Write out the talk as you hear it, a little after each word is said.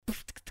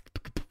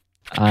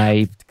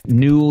I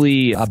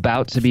newly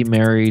about to be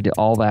married,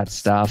 all that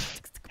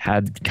stuff,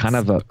 had kind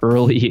of an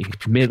early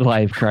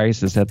midlife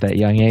crisis at that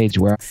young age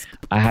where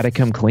I had to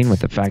come clean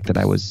with the fact that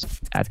I was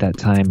at that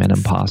time an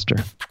imposter.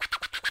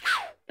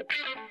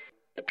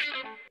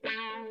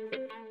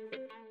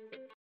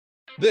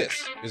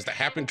 This is the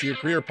Happen to Your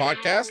Career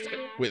podcast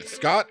with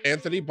Scott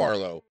Anthony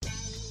Barlow.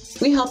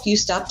 We help you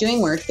stop doing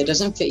work that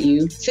doesn't fit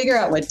you, figure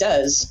out what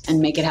does,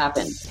 and make it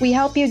happen. We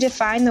help you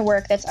define the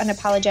work that's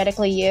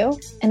unapologetically you,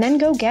 and then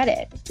go get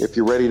it. If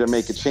you're ready to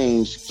make a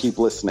change, keep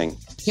listening.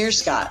 Here's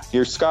Scott.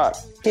 Here's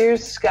Scott.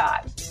 Here's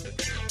Scott.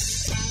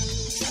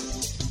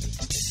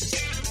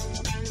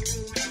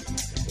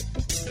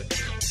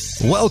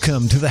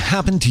 Welcome to the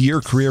Happen to Your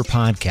Career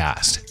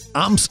podcast.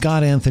 I'm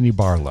Scott Anthony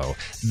Barlow.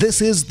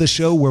 This is the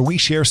show where we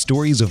share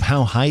stories of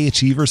how high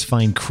achievers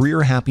find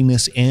career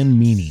happiness and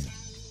meaning.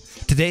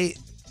 Today,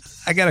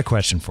 I got a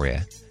question for you.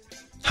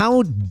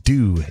 How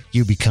do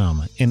you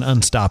become an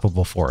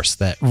unstoppable force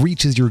that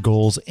reaches your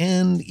goals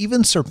and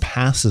even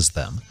surpasses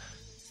them?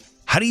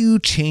 How do you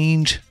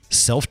change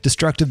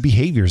self-destructive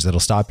behaviors that'll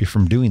stop you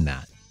from doing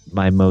that?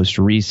 My most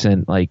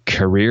recent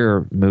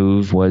career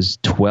move was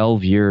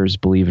 12 years,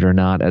 believe it or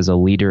not, as a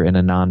leader in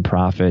a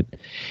nonprofit.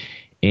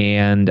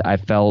 And I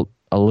felt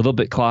a little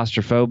bit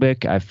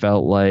claustrophobic. I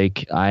felt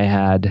like I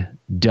had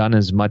done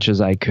as much as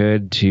I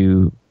could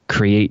to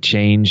create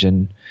change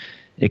and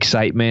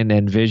excitement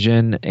and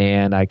vision,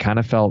 and I kind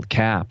of felt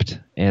capped.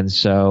 And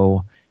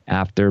so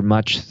after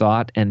much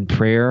thought and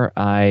prayer,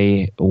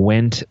 I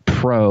went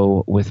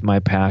pro with my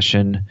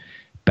passion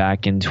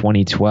back in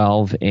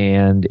 2012,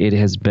 and it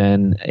has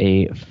been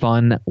a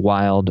fun,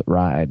 wild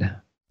ride.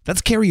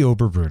 That's Kerry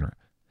Oberbrunner.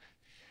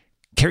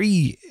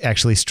 Kerry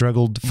actually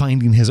struggled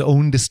finding his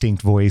own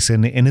distinct voice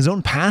and his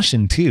own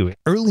passion too.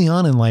 Early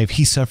on in life,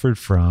 he suffered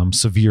from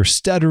severe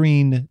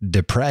stuttering,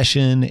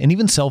 depression, and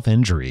even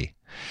self-injury.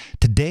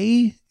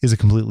 Today is a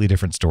completely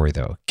different story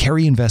though.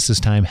 Kerry invests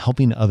his time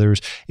helping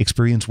others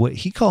experience what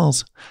he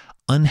calls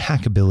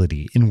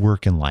unhackability in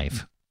work and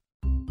life.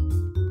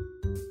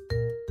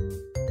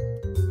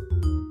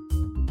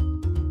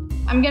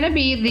 I'm going to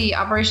be the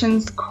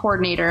operations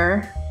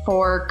coordinator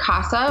for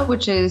CASA,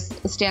 which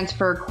stands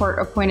for Court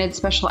Appointed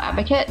Special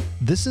Advocate.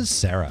 This is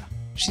Sarah.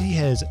 She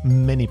has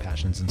many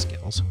passions and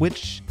skills,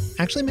 which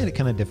actually made it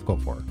kind of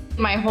difficult for her.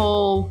 My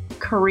whole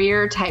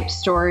career type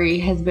story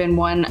has been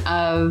one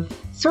of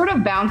sort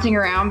of bouncing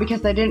around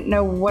because I didn't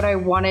know what I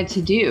wanted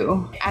to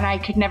do, and I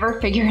could never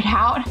figure it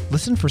out.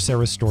 Listen for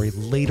Sarah's story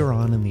later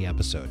on in the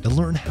episode to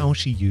learn how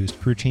she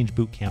used Career Change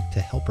Bootcamp to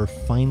help her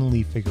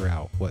finally figure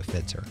out what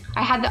fits her.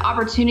 I had the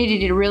opportunity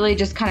to really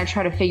just kind of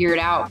try to figure it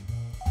out.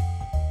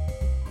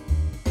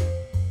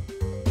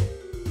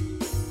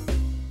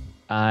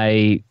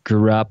 I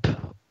grew up,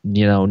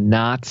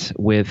 not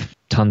with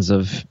tons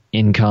of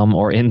income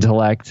or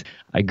intellect.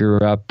 I grew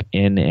up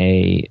in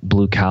a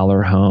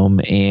blue-collar home,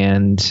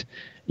 and,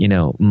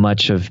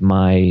 much of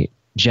my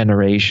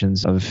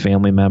generations of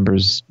family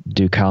members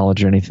do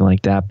college or anything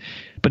like that.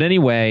 But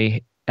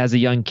anyway, as a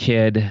young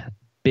kid,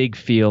 big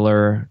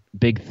feeler,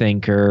 big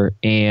thinker,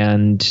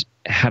 and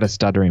had a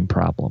stuttering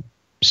problem.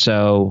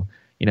 So,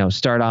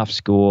 start off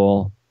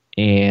school,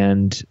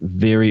 and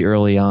very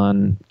early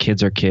on,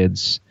 kids are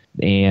kids,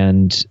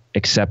 and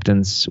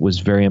acceptance was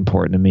very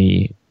important to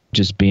me,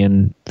 just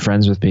being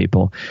friends with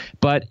people.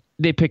 But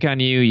they pick on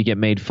you, you get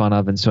made fun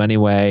of. And so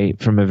anyway,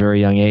 from a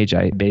very young age,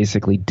 I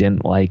basically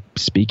didn't like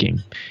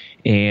speaking.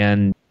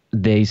 And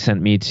they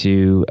sent me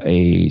to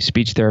a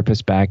speech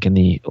therapist back in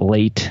the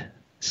late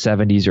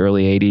 70s,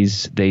 early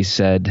 80s. They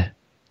said,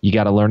 you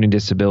got a learning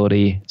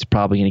disability. It's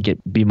probably going to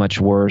be much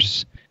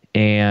worse.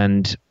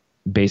 And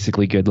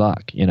basically, good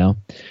luck,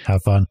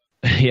 Have fun.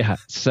 Yeah.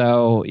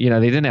 So, they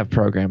didn't have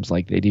programs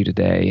like they do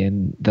today,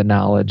 and the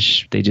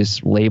knowledge, they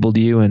just labeled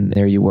you and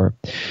there you were.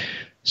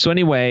 So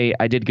anyway,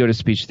 I did go to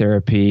speech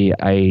therapy.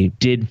 I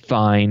did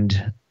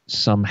find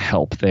some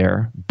help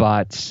there,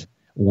 but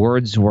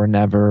words were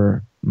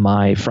never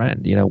my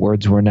friend.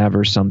 Words were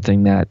never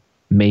something that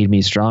made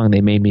me strong.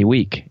 They made me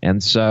weak.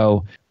 And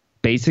so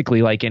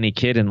basically, like any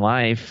kid in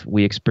life,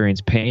 we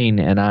experience pain,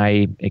 and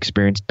I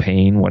experienced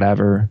pain,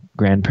 whatever,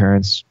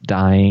 grandparents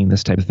dying,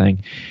 this type of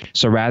thing.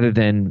 So rather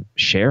than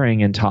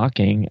sharing and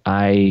talking,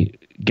 I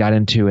got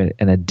into an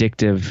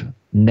addictive,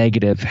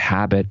 negative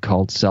habit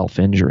called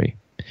self-injury,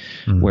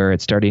 where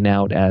it's starting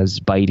out as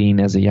biting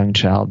as a young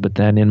child. But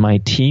then in my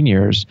teen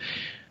years,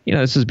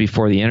 this is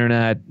before the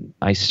internet.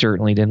 I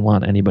certainly didn't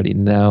want anybody to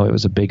know. It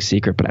was a big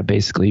secret, but I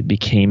basically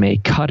became a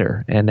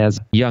cutter. And as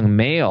a young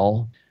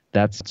male,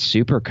 that's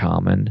super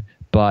common,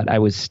 but I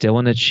was still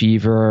an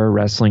achiever,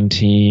 wrestling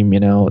team,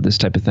 this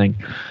type of thing.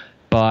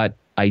 But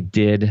I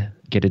did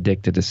get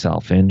addicted to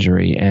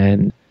self-injury,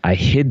 and I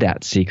hid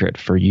that secret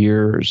for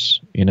years,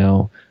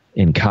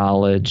 in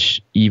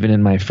college, even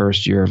in my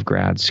first year of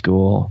grad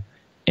school.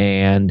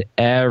 And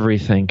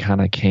everything kind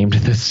of came to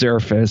the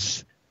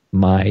surface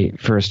my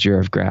first year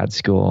of grad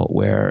school,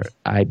 where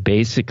I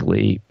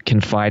basically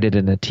confided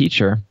in a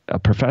teacher, a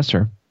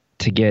professor,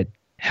 to get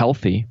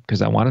healthy,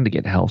 because I wanted to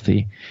get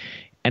healthy.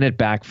 And it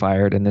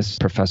backfired. And this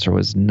professor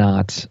was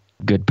not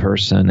a good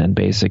person and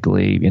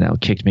basically,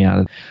 kicked me out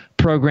of the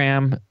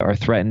program or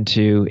threatened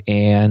to.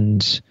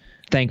 And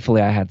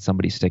thankfully, I had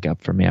somebody stick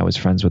up for me. I was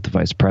friends with the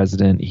vice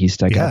president. He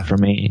stuck up for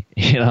me,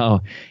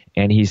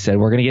 and he said,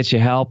 we're going to get you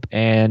help.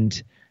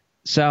 And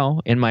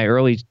so in my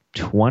early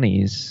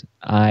 20s,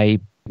 I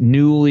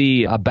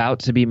newly about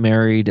to be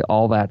married,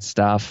 all that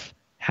stuff,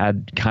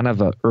 had kind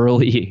of an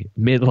early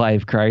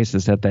midlife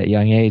crisis at that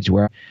young age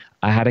where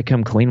I had to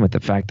come clean with the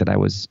fact that I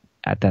was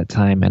at that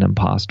time an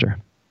imposter.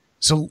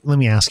 So let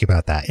me ask you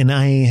about that. And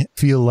I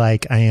feel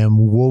like I am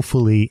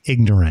woefully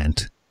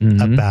ignorant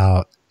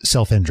about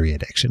self-injury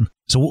addiction.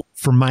 So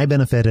for my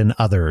benefit and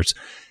others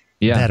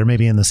that are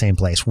maybe in the same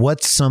place,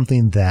 what's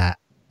something that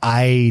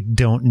I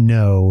don't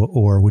know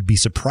or would be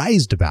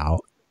surprised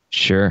about?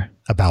 Sure.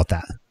 About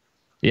that.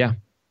 Yeah.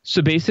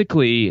 So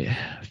basically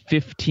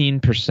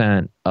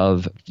 15%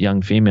 of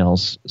young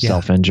females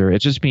self-injure. It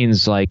just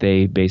means like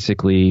they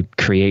basically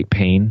create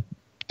pain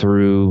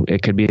through,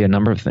 it could be a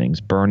number of things,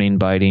 burning,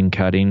 biting,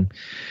 cutting.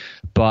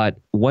 But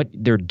what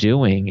they're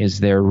doing is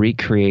they're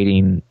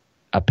recreating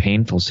a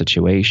painful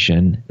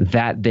situation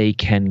that they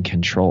can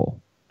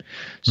control.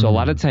 So a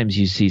lot of times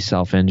you see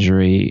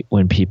self-injury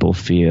when people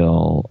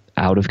feel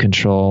out of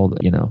control,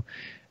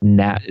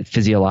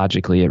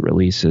 physiologically it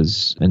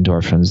releases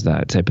endorphins,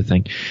 that type of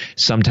thing.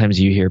 Sometimes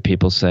you hear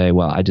people say,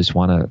 well, I just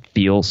want to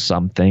feel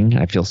something.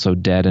 I feel so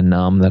dead and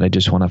numb that I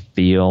just want to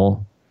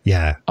feel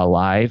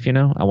alive.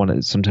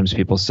 Sometimes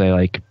people say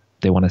like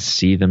they want to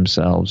see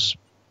themselves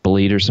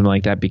bleed or something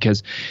like that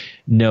because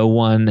no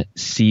one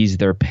sees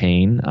their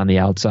pain on the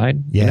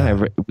outside.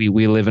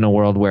 We live in a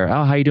world where,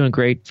 oh, how you doing?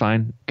 Great,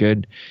 fine,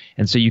 good.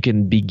 And so you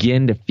can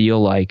begin to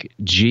feel like,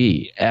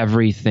 gee,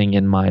 everything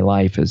in my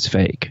life is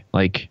fake.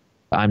 Like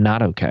I'm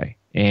not okay.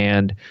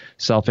 And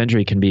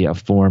self-injury can be a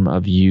form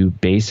of you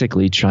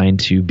basically trying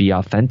to be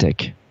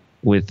authentic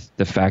with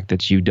the fact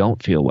that you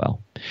don't feel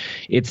well.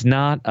 It's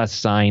not a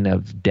sign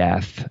of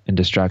death and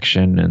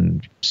destruction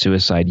and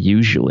suicide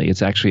usually.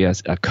 It's actually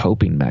a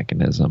coping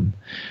mechanism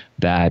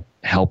that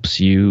helps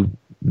you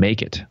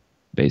make it,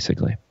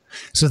 basically.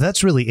 So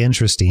that's really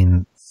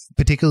interesting,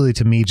 particularly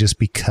to me, just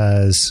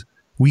because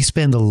we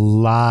spend a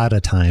lot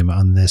of time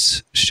on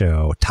this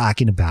show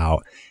talking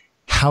about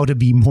how to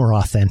be more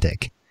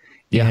authentic.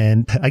 Yeah.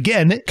 And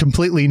again,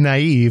 completely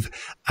naive,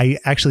 I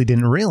actually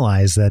didn't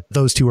realize that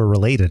those two are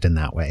related in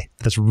that way.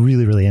 That's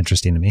really, really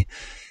interesting to me.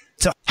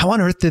 So how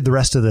on earth did the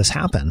rest of this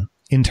happen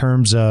in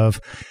terms of,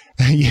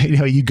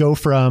 you go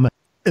from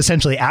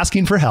essentially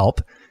asking for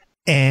help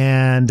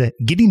and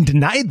getting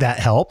denied that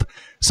help,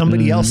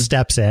 somebody else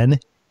steps in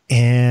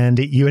and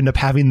you end up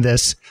having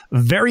this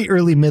very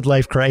early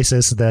midlife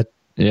crisis that,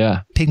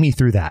 take me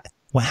through that.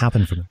 What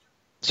happened for me?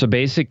 So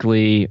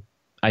basically,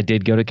 I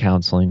did go to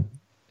counseling.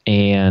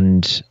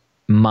 And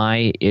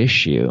my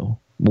issue,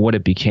 what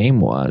it became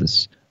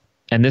was,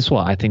 and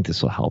I think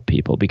this will help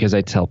people because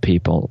I tell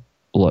people,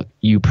 look,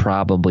 you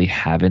probably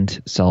haven't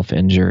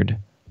self-injured,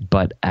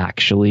 but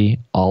actually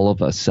all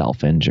of us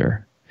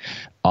self-injure.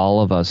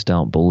 All of us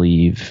don't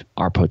believe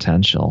our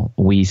potential.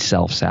 We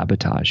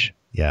self-sabotage.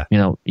 Yeah.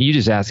 You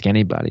just ask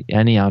anybody,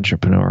 any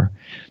entrepreneur,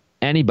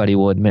 anybody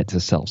will admit to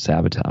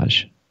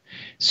self-sabotage.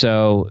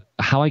 So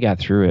how I got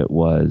through it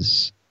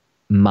was,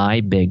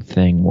 my big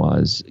thing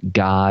was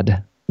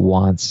God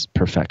wants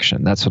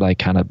perfection. That's what I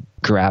kind of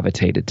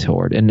gravitated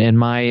toward. And in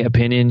my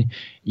opinion,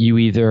 you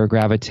either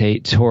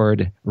gravitate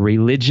toward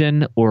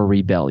religion or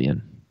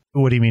rebellion.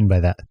 What do you mean by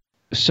that?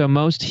 So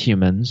most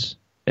humans,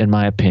 in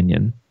my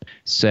opinion,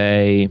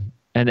 say,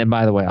 and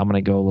by the way, I'm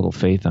going to go a little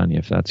faith on you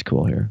if that's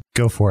cool here.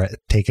 Go for it.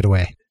 Take it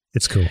away.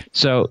 It's cool.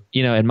 So,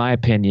 in my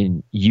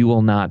opinion, you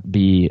will not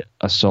be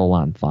a soul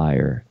on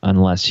fire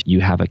unless you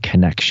have a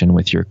connection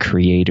with your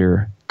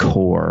creator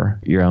core,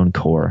 your own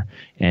core,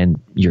 and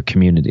your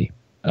community.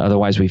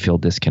 Otherwise, we feel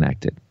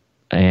disconnected.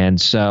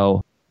 And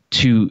so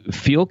to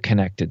feel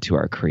connected to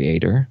our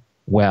creator,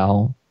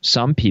 well,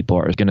 some people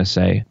are going to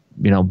say,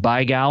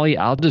 by golly,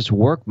 I'll just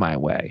work my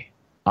way.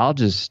 I'll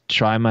just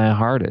try my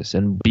hardest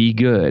and be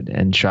good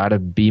and try to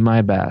be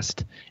my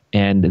best.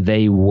 And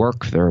they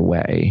work their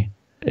way.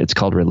 It's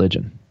called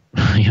religion.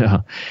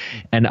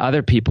 And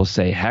other people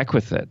say, heck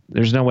with it.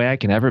 There's no way I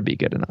can ever be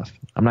good enough.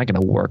 I'm not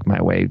going to work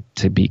my way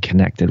to be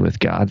connected with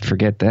God.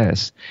 Forget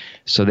this.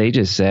 So they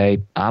just say,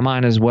 I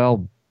might as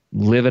well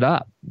live it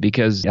up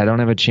because I don't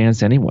have a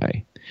chance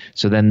anyway.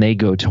 So then they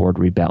go toward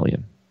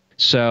rebellion.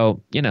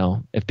 So,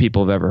 if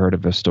people have ever heard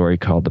of a story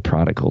called The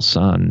Prodigal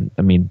Son,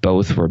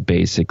 both were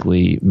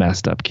basically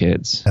messed up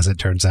kids. As it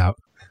turns out.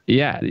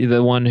 Yeah.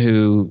 The one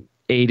who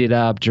ate it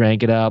up,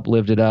 drank it up,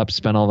 lived it up,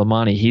 spent all the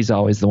money. He's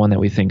always the one that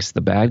we think's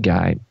the bad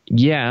guy.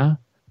 Yeah,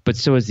 but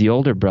so is the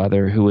older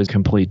brother who was a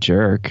complete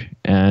jerk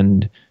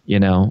and,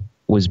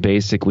 was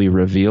basically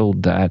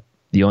revealed that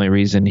the only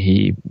reason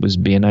he was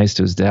being nice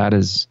to his dad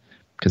is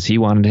because he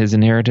wanted his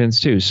inheritance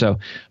too. So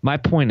my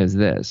point is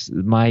this,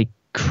 my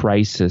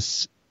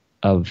crisis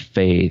of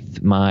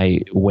faith,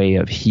 my way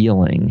of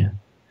healing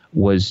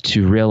was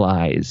to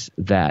realize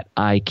that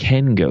I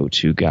can go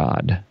to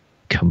God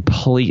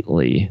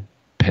completely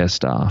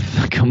pissed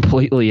off,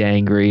 completely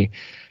angry,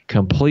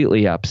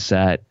 completely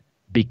upset,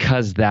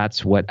 because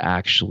that's what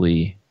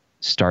actually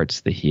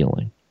starts the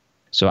healing.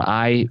 So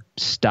I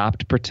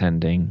stopped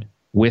pretending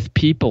with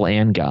people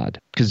and God,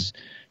 because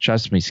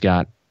trust me,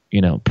 Scott,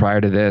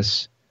 prior to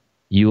this,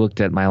 you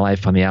looked at my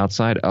life on the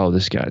outside. Oh,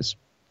 this guy's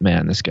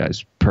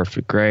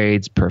perfect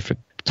grades,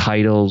 perfect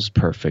titles,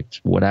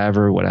 perfect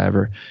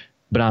whatever.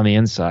 But on the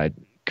inside,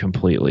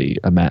 completely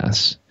a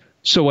mess.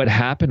 So what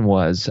happened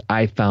was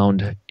I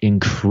found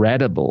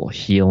incredible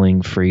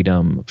healing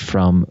freedom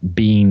from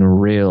being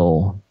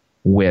real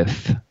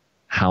with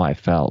how I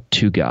felt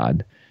to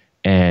God,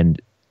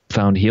 and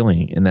found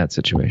healing in that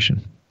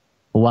situation.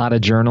 A lot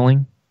of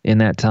journaling in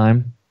that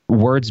time.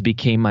 Words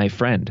became my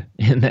friend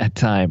in that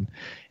time.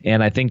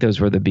 And I think those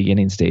were the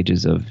beginning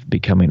stages of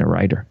becoming a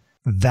writer.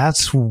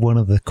 That's one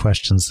of the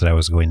questions that I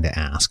was going to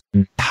ask.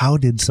 How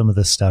did some of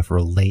this stuff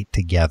relate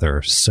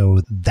together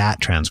so that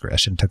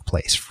transgression took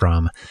place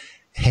from,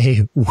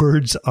 hey,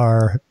 words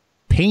are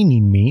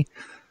paining me,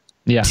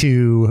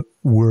 to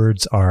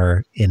words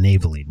are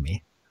enabling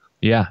me?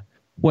 Yeah.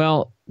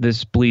 Well,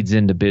 this bleeds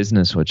into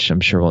business, which I'm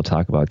sure we'll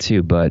talk about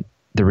too. But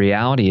the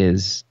reality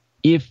is,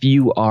 if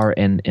you are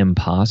an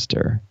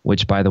imposter,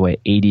 which, by the way,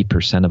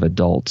 80% of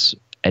adults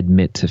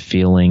admit to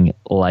feeling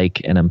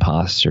like an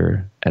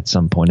imposter at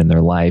some point in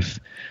their life.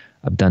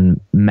 I've done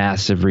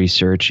massive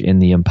research in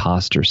the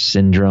imposter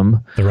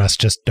syndrome. The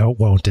rest just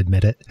won't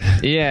admit it.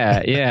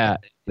 Yeah.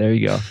 There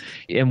you go.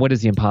 And what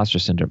is the imposter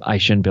syndrome? I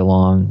shouldn't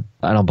belong.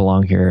 I don't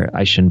belong here.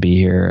 I shouldn't be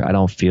here. I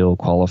don't feel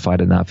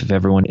qualified enough. If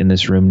everyone in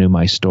this room knew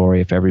my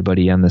story, if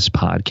everybody on this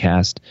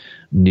podcast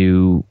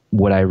knew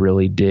what I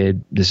really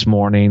did this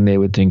morning, they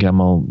would think I'm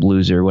a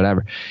loser,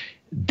 whatever.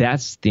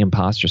 That's the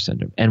imposter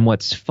syndrome. And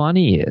what's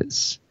funny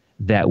is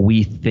that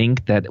we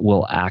think that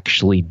will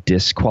actually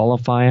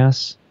disqualify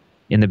us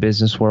in the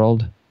business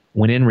world,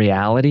 when in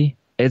reality,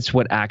 it's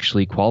what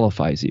actually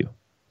qualifies you.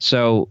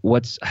 So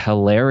what's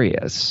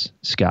hilarious,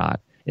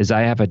 Scott, is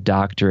I have a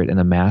doctorate and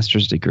a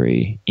master's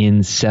degree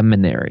in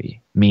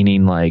seminary,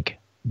 meaning like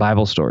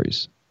Bible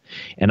stories.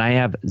 And I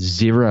have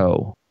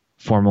zero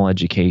formal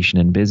education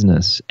in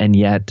business. And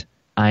yet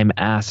I'm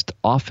asked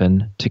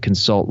often to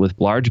consult with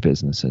large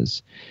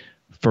businesses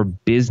for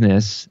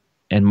business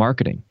and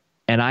marketing.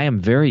 And I am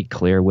very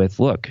clear with,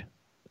 look,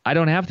 I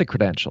don't have the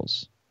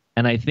credentials.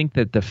 And I think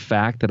that the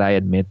fact that I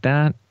admit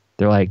that,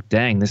 they're like,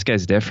 dang, this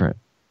guy's different.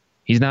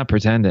 He's not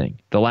pretending.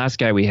 The last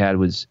guy we had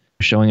was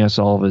showing us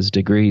all of his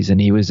degrees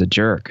and he was a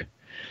jerk.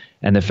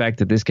 And the fact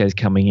that this guy's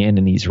coming in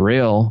and he's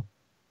real,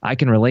 I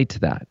can relate to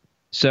that.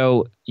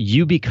 So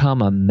you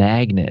become a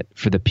magnet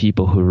for the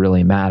people who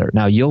really matter.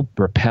 Now you'll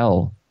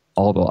repel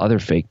all the other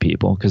fake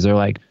people because they're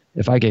like,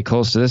 if I get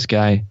close to this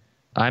guy,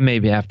 I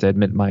maybe have to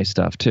admit my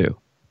stuff too.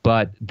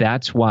 But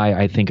that's why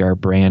I think our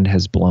brand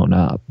has blown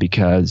up,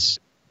 because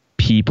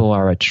people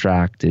are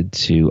attracted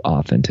to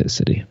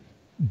authenticity.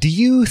 Do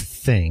you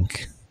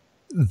think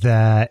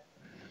that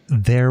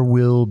there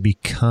will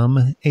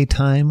become a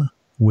time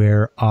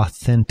where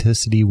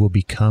authenticity will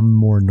become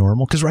more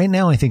normal? Because right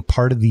now, I think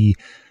part of the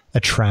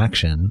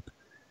attraction,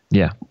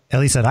 at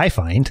least that I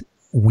find,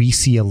 we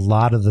see a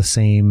lot of the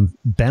same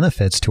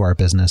benefits to our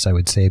business, I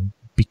would say,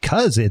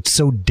 because it's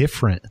so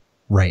different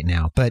right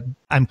now. But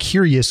I'm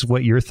curious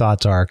what your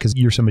thoughts are, because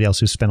you're somebody else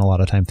who's spent a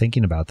lot of time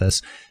thinking about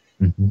this.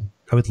 Mm-hmm.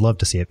 I would love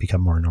to see it become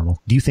more normal.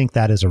 Do you think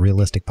that is a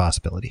realistic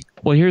possibility?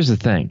 Well, here's the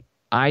thing.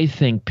 I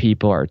think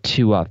people are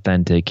too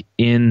authentic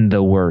in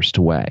the worst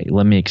way.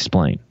 Let me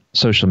explain.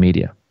 Social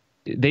media.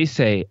 They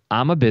say,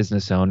 I'm a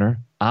business owner,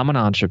 I'm an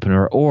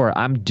entrepreneur, or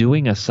I'm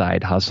doing a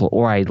side hustle,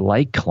 or I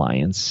like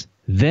clients.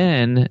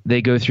 Then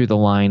they go through the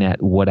line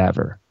at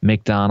whatever,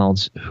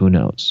 McDonald's, who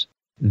knows.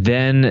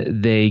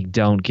 Then they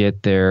don't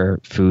get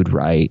their food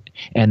right,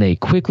 and they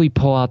quickly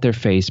pull out their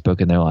Facebook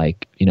and they're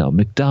like,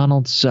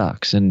 McDonald's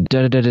sucks and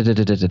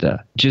da-da-da-da-da-da-da-da.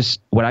 Just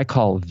what I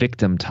call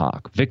victim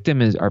talk.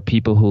 Victim are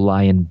people who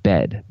lie in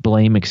bed,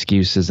 blame,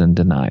 excuses, and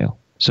denial.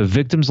 So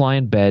victims lie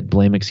in bed,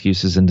 blame,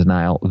 excuses, and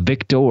denial.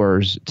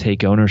 Victors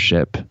take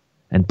ownership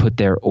and put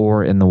their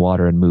oar in the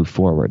water and move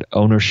forward.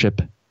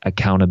 Ownership,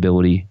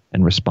 accountability,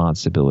 and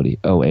responsibility,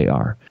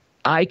 OAR.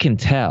 I can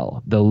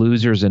tell the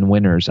losers and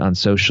winners on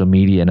social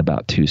media in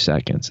about 2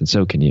 seconds, and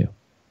so can you.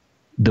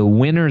 The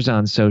winners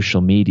on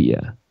social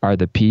media are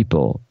the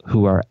people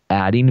who are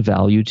adding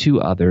value to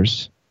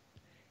others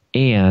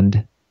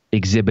and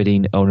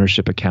exhibiting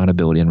ownership,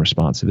 accountability, and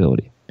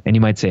responsibility. And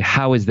you might say,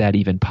 how is that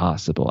even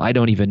possible? I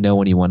don't even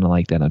know anyone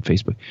like that on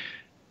Facebook.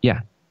 Yeah,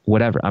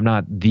 whatever. I'm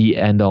not the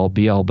end all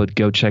be all, but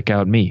go check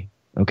out me.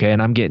 Okay.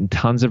 And I'm getting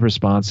tons of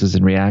responses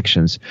and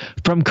reactions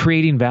from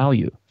creating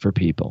value for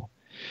people.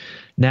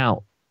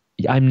 Now,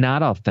 I'm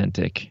not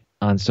authentic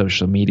on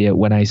social media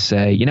when I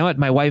say, you know what,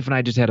 my wife and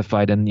I just had a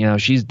fight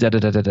and, she's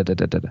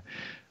da-da-da-da-da-da-da-da.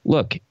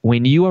 Look,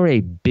 when you are a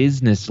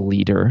business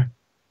leader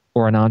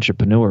or an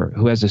entrepreneur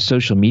who has a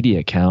social media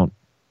account,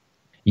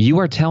 you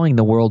are telling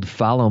the world,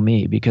 follow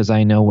me because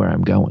I know where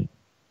I'm going.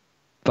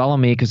 Follow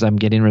me because I'm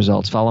getting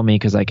results. Follow me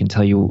because I can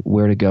tell you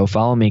where to go.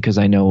 Follow me because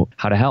I know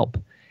how to help.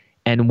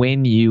 And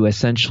when you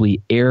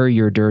essentially air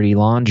your dirty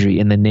laundry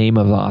in the name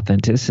of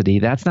authenticity,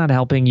 that's not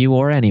helping you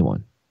or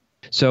anyone.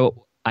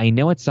 So I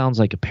know it sounds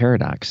like a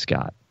paradox,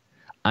 Scott.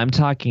 I'm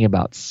talking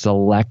about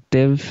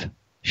selective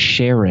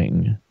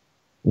sharing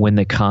when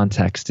the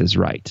context is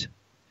right.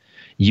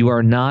 You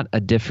are not a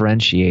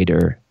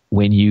differentiator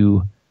when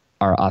you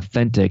are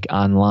authentic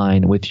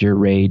online with your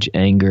rage,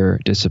 anger,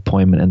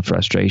 disappointment, and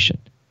frustration.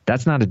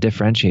 That's not a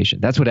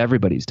differentiation. That's what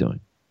everybody's doing.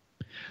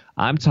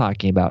 I'm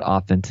talking about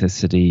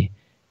authenticity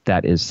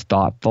that is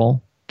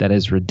thoughtful, that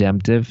is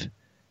redemptive,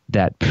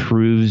 that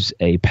proves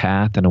a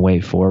path and a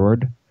way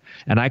forward.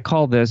 And I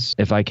call this,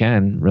 if I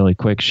can, really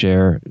quick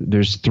share,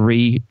 there's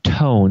 3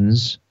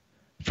 tones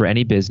for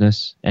any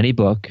business, any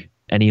book,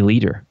 any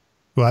leader.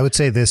 Well, I would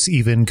say this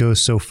even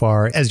goes so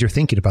far as you're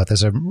thinking about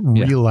this. I'm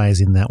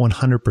realizing that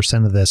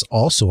 100% of this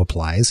also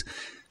applies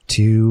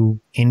to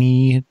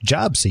any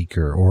job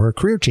seeker or a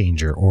career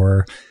changer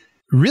or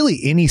really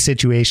any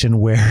situation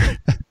where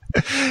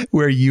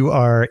where you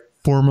are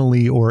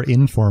formally or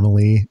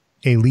informally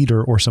a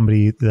leader or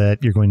somebody that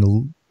you're going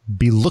to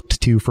be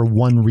looked to for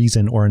one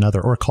reason or another,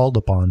 or called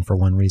upon for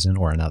one reason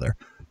or another.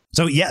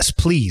 So yes,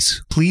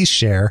 please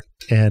share.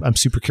 And I'm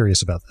super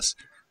curious about this.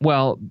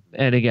 Well,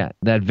 and again,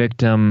 that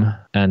victim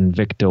and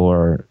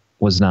victor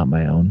was not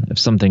my own. If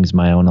something's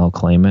my own, I'll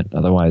claim it.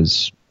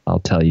 Otherwise, I'll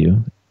tell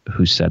you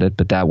who said it.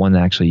 But that one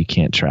actually you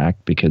can't track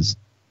because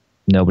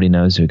nobody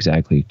knows who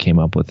exactly came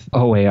up with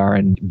OAR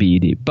and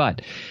BED.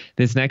 But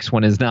this next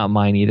one is not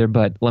mine either.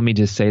 But let me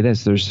just say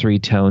this. There's 3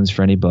 tones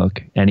for any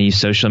book, any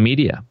social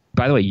media.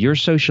 By the way, your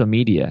social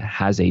media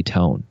has a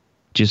tone.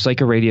 Just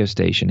like a radio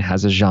station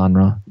has a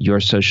genre, your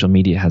social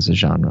media has a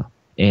genre.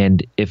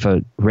 And if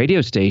a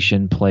radio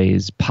station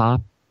plays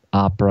pop,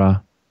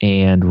 opera,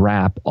 and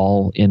rap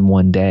all in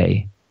one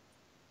day,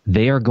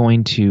 they are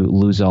going to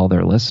lose all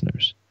their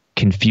listeners.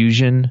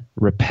 Confusion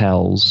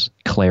repels,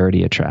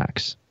 clarity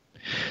attracts.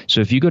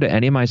 So if you go to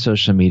any of my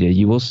social media,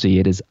 you will see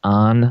it is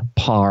on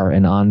par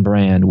and on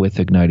brand with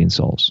Igniting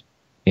Souls.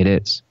 It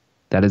is.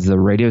 That is the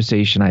radio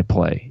station I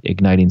play,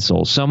 Igniting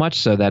Souls. So much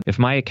so that if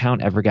my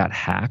account ever got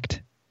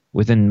hacked,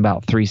 within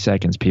about 3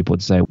 seconds, people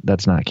would say,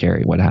 that's not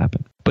Carey. What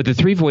happened? But the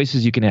 3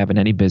 voices you can have in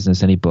any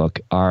business, any book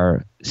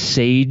are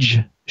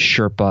sage,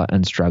 Sherpa,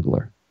 and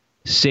struggler.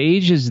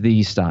 Sage is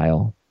the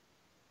style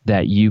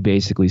that you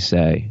basically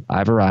say,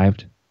 I've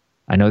arrived.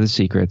 I know the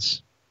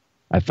secrets.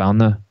 I found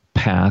the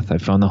path. I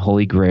found the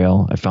Holy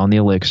Grail. I found the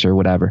elixir,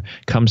 whatever.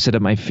 Come sit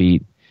at my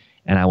feet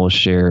and I will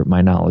share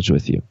my knowledge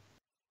with you.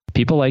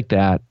 People like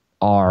that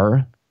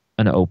are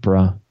an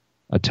Oprah,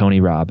 a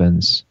Tony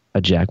Robbins,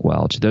 a Jack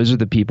Welch. Those are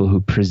the people who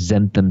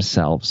present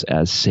themselves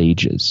as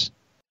sages.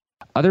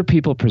 Other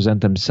people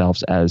present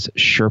themselves as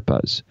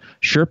Sherpas.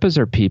 Sherpas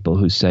are people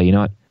who say, you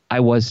know what, I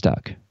was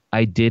stuck.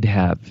 I did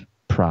have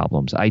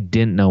problems. I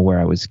didn't know where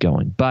I was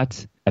going,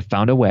 but I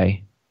found a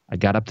way. I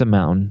got up the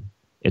mountain.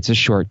 It's a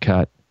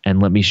shortcut,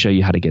 and let me show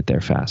you how to get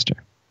there faster.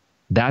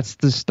 That's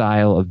the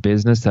style of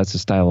business. That's the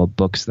style of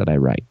books that I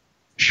write,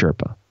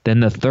 Sherpa.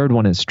 Then the third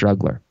one is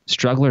struggler.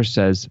 Struggler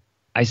says,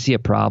 I see a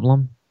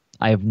problem.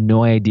 I have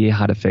no idea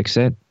how to fix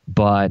it,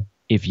 but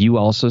if you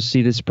also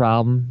see this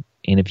problem,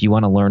 and if you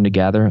want to learn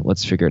together,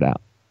 let's figure it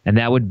out. And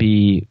that would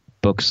be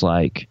books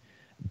like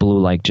Blue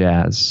Like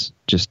Jazz,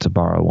 just to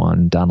borrow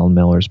one, Donald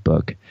Miller's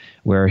book,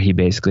 where he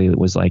basically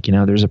was like, you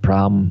know, there's a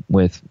problem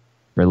with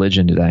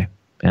religion today,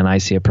 and I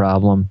see a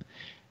problem,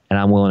 and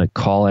I'm willing to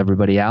call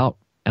everybody out,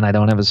 and I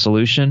don't have a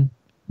solution,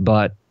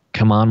 but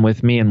come on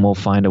with me, and we'll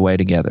find a way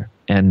together.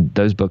 And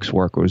those books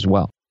work as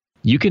well.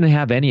 You can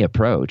have any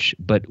approach,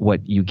 but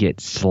what you get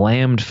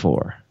slammed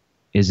for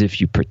is if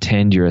you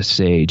pretend you're a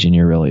sage and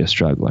you're really a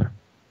struggler.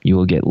 You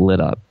will get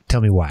lit up. Tell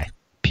me why.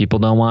 People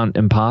don't want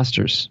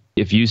imposters.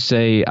 If you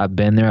say, I've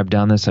been there, I've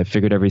done this, I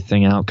figured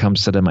everything out, come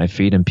sit at my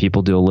feet, and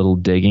people do a little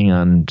digging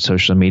on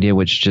social media,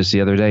 which just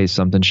the other day,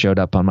 something showed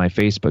up on my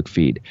Facebook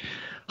feed.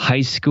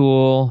 High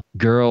school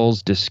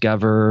girls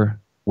discover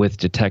with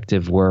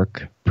detective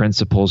work,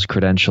 principals'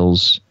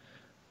 credentials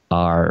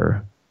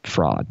are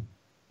fraud,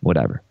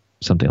 whatever,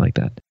 something like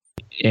that.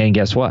 And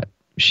guess what?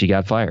 She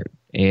got fired.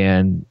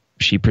 And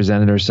she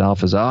presented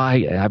herself as,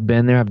 I've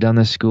been there, I've done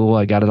this school,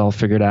 I got it all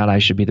figured out, I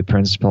should be the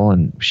principal,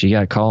 and she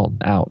got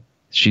called out.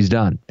 She's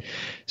done.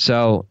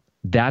 So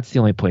that's the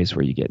only place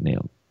where you get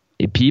nailed.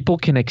 If people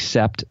can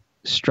accept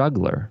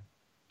struggler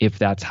if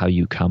that's how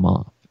you come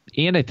off.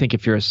 And I think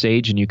if you're a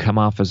sage and you come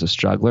off as a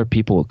struggler,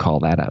 people will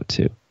call that out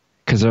too.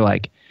 Because they're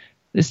like,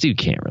 this dude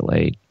can't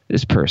relate.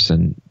 This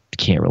person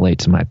can't relate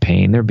to my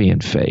pain. They're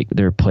being fake.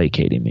 They're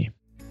placating me.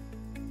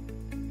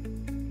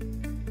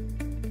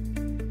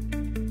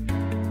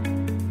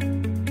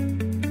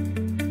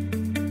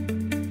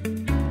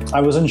 I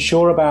was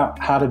unsure about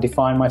how to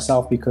define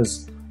myself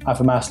because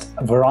I've amassed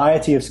a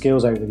variety of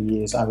skills over the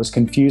years. I was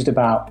confused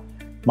about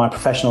my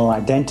professional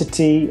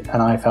identity,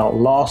 and I felt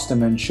lost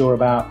and unsure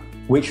about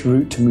which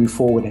route to move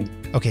forward in.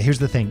 Okay, here's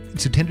the thing.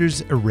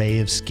 Sutinder's array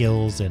of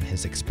skills and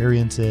his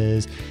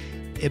experiences,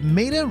 it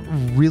made it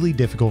really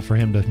difficult for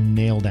him to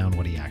nail down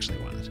what he actually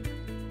wanted.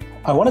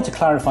 I wanted to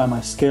clarify my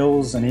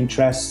skills and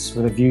interests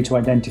with a view to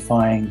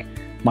identifying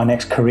my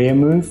next career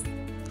move.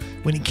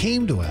 When he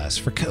came to us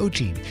for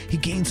coaching, he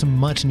gained some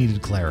much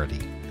needed clarity.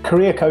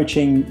 Career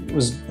coaching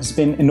has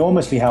been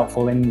enormously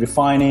helpful in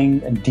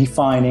refining and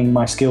defining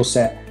my skill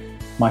set,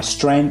 my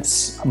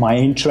strengths, my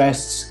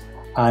interests,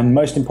 and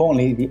most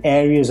importantly, the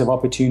areas of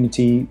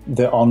opportunity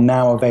that are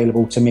now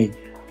available to me.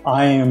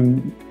 I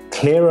am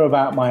clearer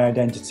about my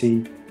identity,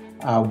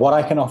 what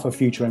I can offer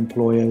future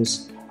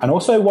employers, and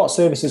also what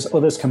services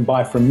others can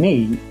buy from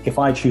me if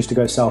I choose to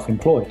go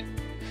self-employed.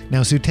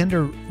 Now,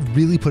 Sutender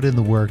really put in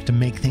the work to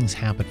make things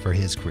happen for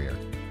his career.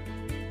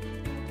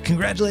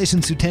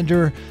 Congratulations,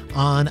 Sutender,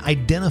 on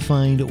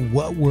identifying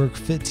what work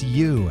fits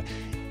you.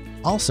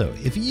 Also,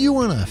 if you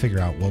want to figure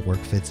out what work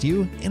fits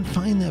you and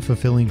find that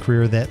fulfilling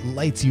career that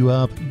lights you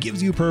up,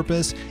 gives you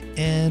purpose,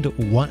 and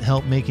want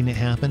help making it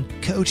happen,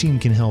 coaching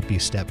can help you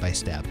step by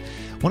step.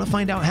 Want to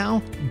find out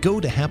how? Go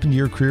to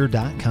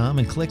happentoyourcareer.com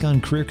and click on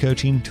career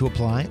coaching to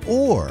apply,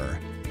 or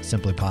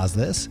simply pause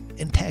this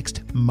and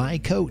text my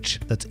coach,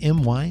 that's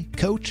MY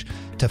coach,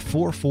 to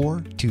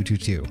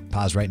 44222.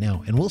 Pause right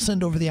now and we'll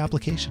send over the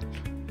application.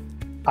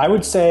 I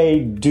would say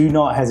do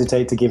not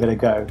hesitate to give it a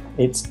go.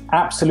 It's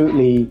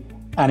absolutely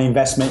an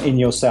investment in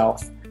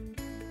yourself.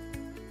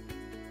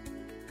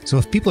 So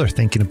if people are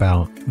thinking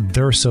about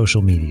their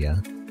social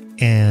media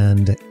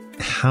and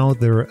how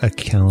their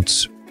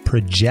accounts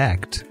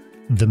project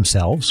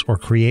themselves or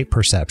create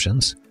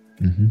perceptions,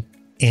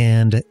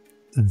 and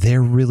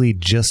they're really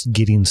just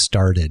getting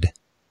started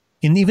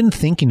in even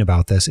thinking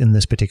about this in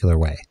this particular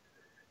way,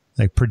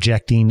 like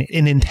projecting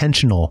an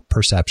intentional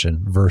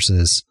perception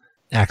versus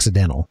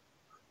accidental,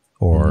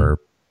 or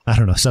I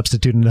don't know,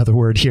 substitute another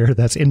word here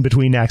that's in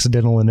between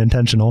accidental and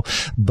intentional,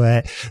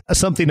 but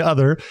something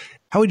other.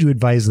 How would you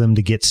advise them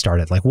to get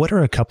started? Like, what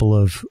are a couple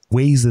of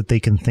ways that they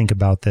can think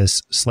about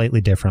this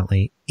slightly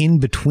differently in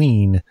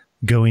between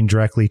going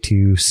directly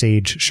to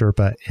Sage,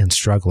 Sherpa, and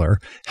Struggler?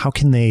 How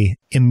can they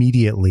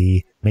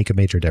immediately make a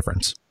major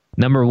difference?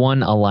 Number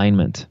one,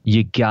 alignment.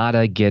 You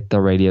gotta get the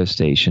radio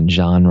station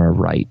genre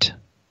right.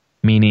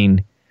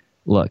 Meaning,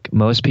 look,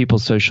 most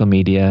people's social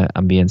media,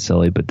 I'm being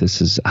silly, but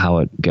this is how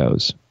it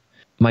goes.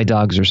 My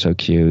dogs are so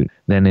cute.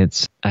 Then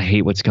it's, I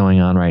hate what's going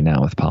on right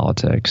now with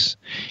politics.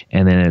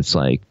 And then it's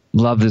like,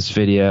 love this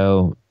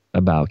video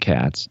about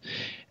cats.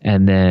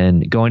 And then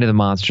going to the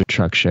monster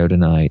truck show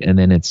tonight. And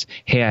then it's,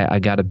 hey, I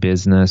got a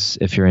business.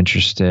 If you're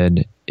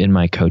interested in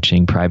my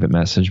coaching, private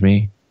message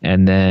me.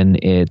 And then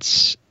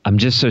it's, I'm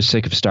just so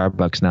sick of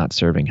Starbucks not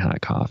serving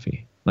hot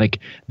coffee. Like,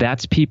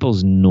 that's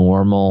people's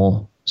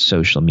normal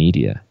social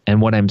media.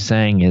 And what I'm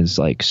saying is,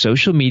 like,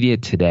 social media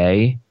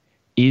today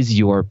is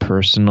your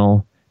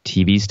personal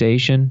TV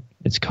station.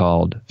 It's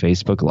called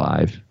Facebook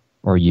Live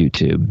or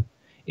YouTube.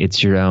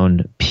 It's your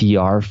own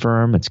PR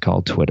firm. It's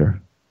called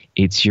Twitter.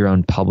 It's your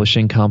own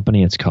publishing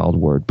company. It's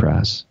called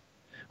WordPress.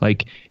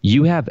 Like,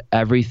 you have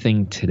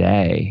everything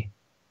today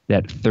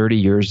that 30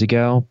 years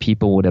ago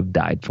people would have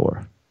died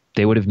for.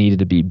 They would have needed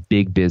to be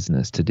big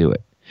business to do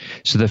it.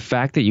 So the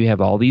fact that you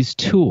have all these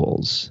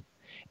tools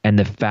and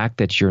the fact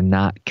that you're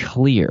not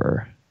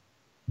clear,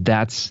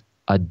 that's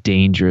a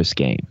dangerous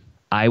game.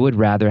 I would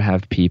rather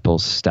have people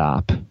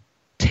stop,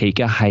 take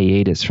a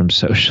hiatus from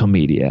social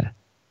media,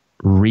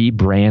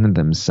 rebrand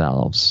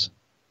themselves,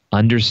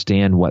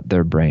 understand what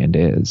their brand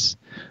is.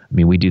 I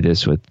mean, we do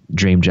this with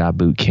Dream Job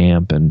Boot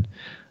Camp and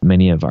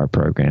many of our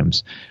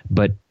programs,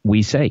 but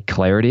we say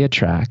clarity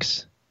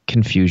attracts,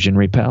 confusion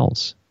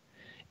repels.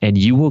 And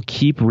you will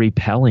keep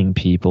repelling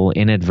people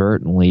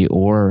inadvertently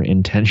or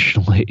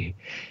intentionally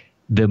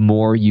the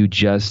more you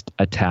just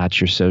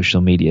attach your social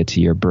media to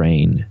your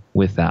brain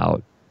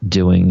without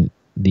doing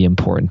the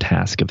important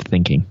task of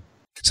thinking.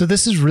 So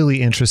this is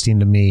really interesting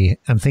to me.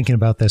 I'm thinking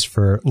about this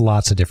for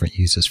lots of different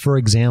uses. For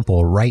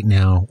example, right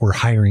now we're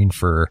hiring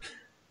for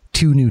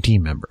 2 new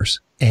team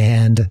members,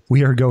 and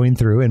we are going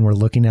through and we're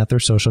looking at their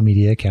social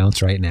media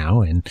accounts right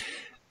now and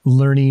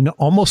learning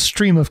almost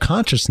stream of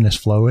consciousness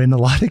flow in a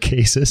lot of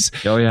cases,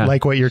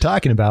 like what you're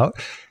talking about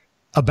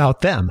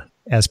them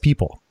as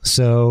people.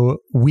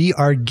 So we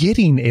are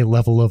getting a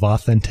level of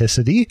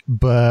authenticity,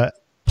 but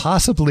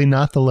possibly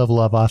not the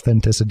level of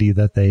authenticity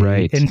that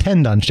they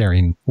intend on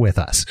sharing with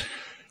us.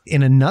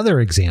 In another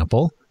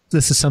example,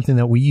 this is something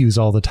that we use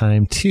all the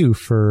time too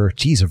for,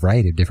 a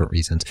variety of different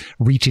reasons,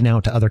 reaching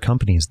out to other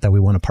companies that we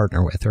want to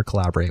partner with or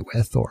collaborate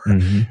with or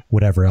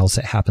whatever else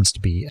it happens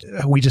to be.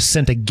 We just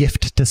sent a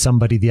gift to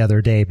somebody the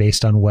other day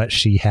based on what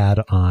she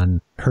had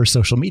on her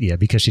social media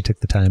because she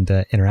took the time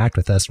to interact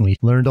with us, and we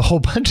learned a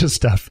whole bunch of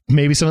stuff.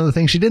 Maybe some of the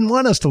things she didn't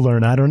want us to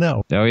learn, I don't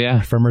know.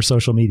 From her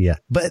social media.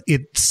 But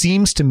it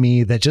seems to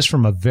me that just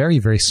from a very,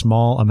 very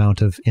small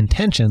amount of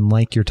intention,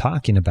 like you're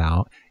talking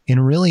about, in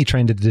really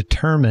trying to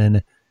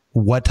determine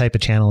what type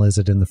of channel is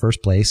it in the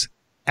first place?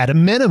 At a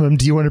minimum,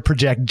 do you want to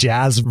project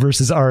jazz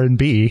versus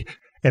R&B?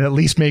 And at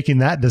least making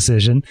that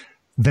decision,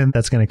 then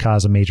that's going to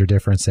cause a major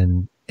difference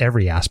in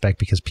every aspect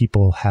because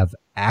people have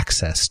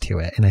access to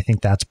it. And I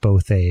think that's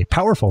both a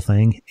powerful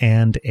thing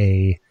and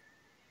a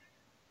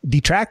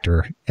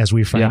detractor, as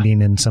we're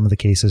finding in some of the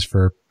cases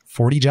for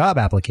 40 job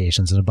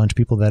applications and a bunch of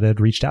people that had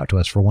reached out to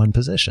us for one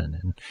position.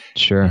 And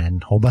Sure.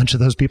 And a whole bunch of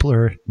those people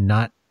are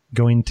not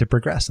going to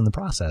progress in the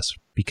process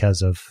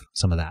because of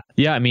some of that.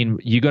 Yeah, I mean,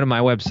 you go to my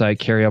website,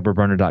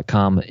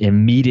 CarrieAlbertBurner.com,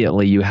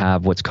 immediately you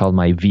have what's called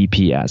my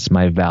VPS,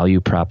 my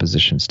value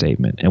proposition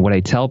statement. And what I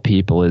tell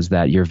people is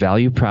that your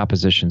value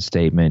proposition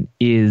statement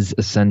is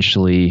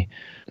essentially,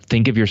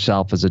 think of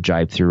yourself as a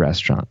drive-through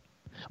restaurant.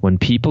 When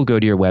people go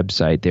to your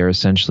website, they're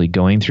essentially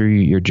going through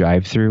your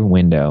drive-through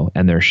window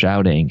and they're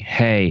shouting,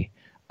 "Hey,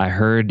 I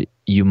heard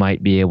you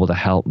might be able to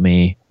help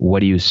me.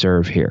 What do you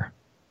serve here?"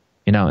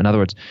 In other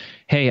words,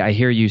 "Hey, I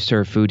hear you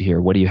serve food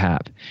here. What do you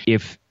have?"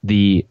 If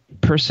the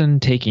person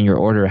taking your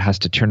order has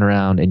to turn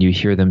around and you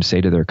hear them say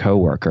to their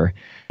coworker,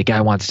 "The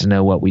guy wants to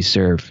know what we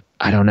serve.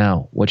 I don't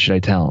know. What should I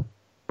tell him?"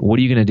 What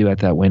are you going to do at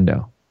that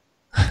window?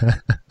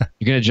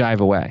 You're going to drive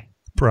away.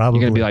 Probably.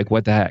 You're going to be like,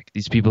 "What the heck?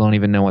 These people don't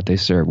even know what they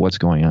serve. What's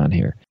going on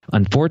here?"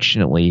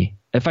 Unfortunately,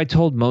 if I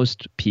told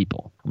most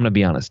people, I'm going to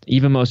be honest,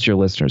 even most of your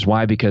listeners,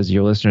 why? Because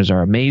your listeners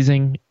are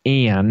amazing.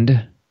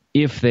 And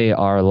if they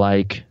are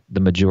like the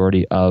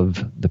majority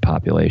of the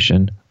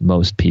population,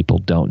 most people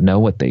don't know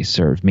what they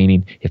serve.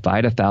 Meaning, if I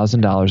had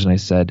 $1,000 and I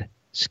said,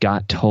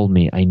 "Scott told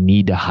me I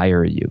need to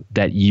hire you,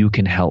 that you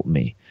can help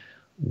me.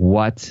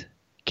 What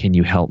can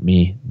you help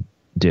me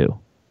do?"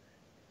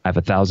 I have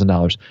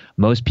 $1,000.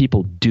 Most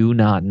people do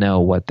not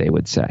know what they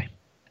would say.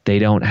 They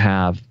don't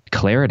have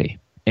clarity.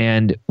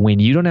 And when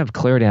you don't have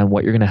clarity on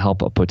what you're going to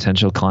help a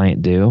potential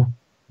client do,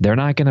 they're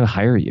not going to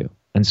hire you.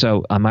 And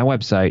so on my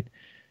website,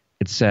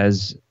 it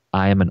says,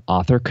 I am an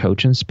author,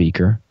 coach, and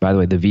speaker. By the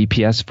way, the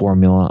VPS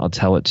formula, I'll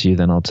tell it to you,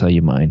 then I'll tell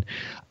you mine.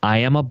 I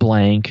am a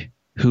blank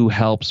who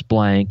helps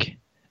blank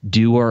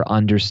do or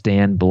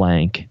understand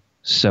blank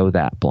so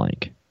that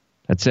blank.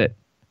 That's it.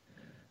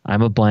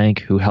 I'm a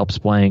blank who helps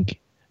blank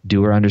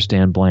do or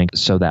understand blank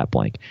so that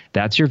blank.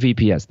 That's your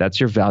VPS. That's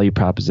your value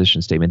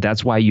proposition statement.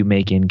 That's why you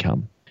make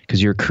income,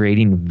 because you're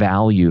creating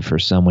value for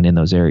someone in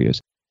those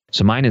areas.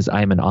 So mine is,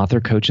 I am an author,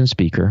 coach, and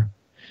speaker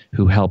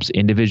who helps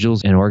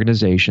individuals and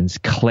organizations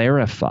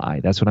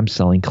clarify, that's what I'm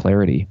selling,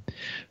 clarity,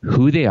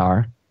 who they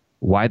are,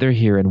 why they're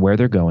here, and where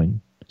they're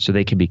going, so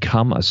they can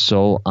become a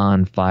soul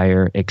on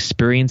fire,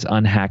 experience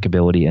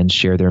unhackability, and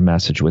share their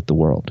message with the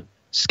world.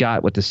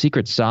 Scott, what the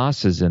secret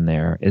sauce is in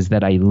there is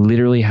that I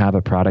literally have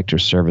a product or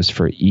service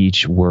for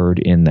each word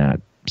in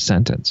that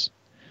sentence.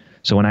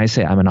 So when I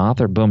say I'm an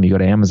author, boom, you go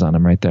to Amazon,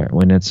 I'm right there.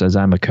 When it says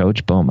I'm a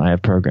coach, boom, I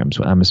have programs.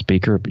 When I'm a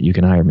speaker, you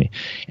can hire me.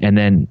 And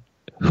then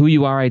who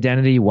you are,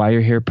 identity, why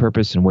you're here,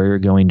 purpose, and where you're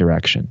going,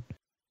 direction.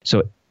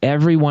 So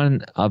every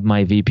one of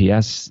my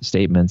VPS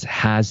statements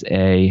has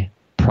a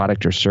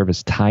product or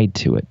service tied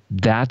to it.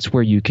 That's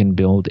where you can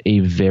build a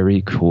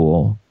very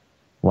cool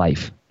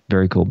life,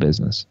 very cool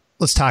business.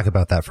 Let's talk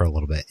about that for a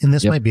little bit. And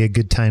this might be a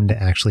good time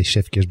to actually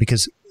shift gears,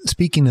 because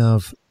speaking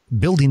of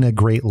building a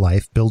great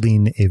life,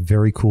 building a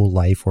very cool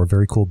life or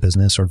very cool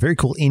business or very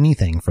cool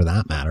anything for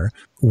that matter,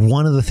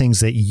 one of the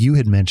things that you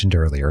had mentioned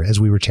earlier as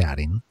we were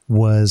chatting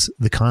was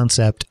the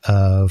concept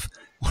of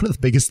one of the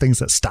biggest things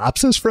that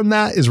stops us from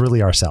that is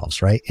really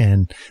ourselves, right?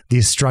 And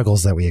these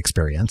struggles that we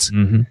experience.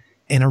 Mm-hmm.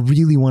 And I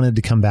really wanted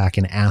to come back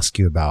and ask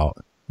you about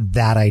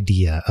that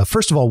idea of,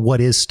 first of all, what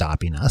is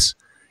stopping us?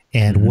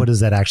 And what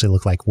does that actually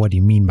look like? What do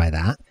you mean by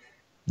that?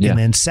 Yeah. And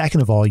then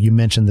second of all, you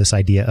mentioned this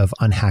idea of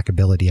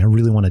unhackability, and I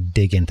really want to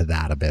dig into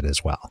that a bit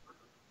as well.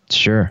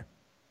 Sure.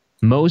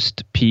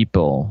 Most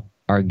people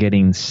are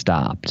getting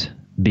stopped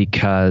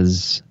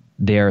because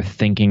they're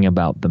thinking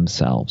about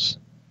themselves.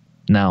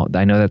 Now,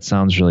 I know that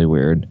sounds really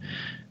weird.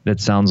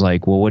 That sounds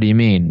like, well, what do you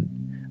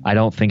mean? I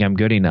don't think I'm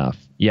good enough.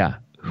 Yeah.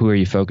 Who are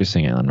you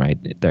focusing on right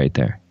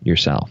there?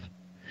 Yourself.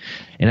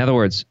 In other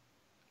words,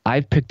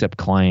 I've picked up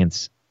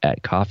clients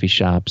at coffee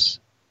shops,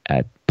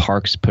 at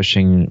parks,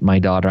 pushing my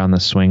daughter on the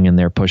swing and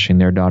they're pushing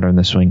their daughter on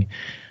the swing.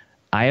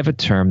 I have a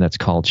term that's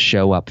called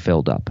show up,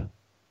 filled up.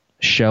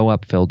 Show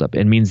up, filled up.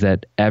 It means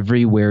that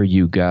everywhere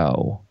you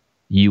go,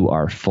 you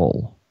are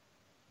full.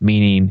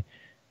 Meaning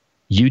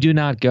you do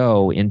not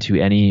go into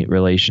any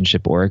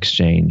relationship or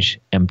exchange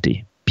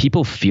empty.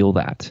 People feel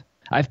that.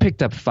 I've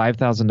picked up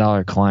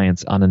 $5,000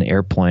 clients on an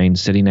airplane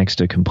sitting next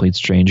to a complete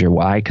stranger.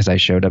 Why? Because I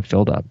showed up,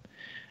 filled up.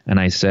 And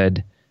I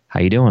said, "How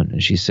you doing?"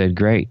 And she said,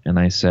 "Great." And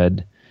I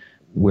said,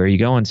 "Where are you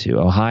going to?"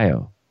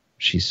 "Ohio."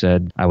 She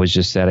said, "I was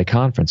just at a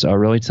conference." "Oh,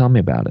 really? Tell me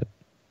about it."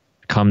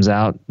 Comes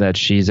out that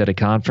she's at a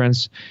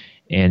conference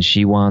and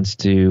she wants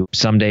to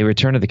someday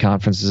return to the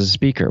conference as a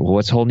speaker. "Well,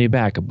 what's holding you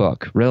back?" "A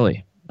book."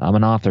 "Really?" "I'm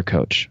an author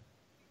coach."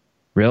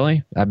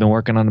 "Really?" "I've been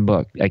working on a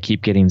book. I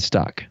keep getting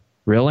stuck."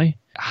 "Really?"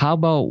 How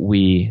about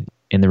we,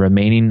 in the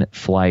remaining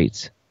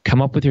flight,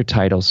 come up with your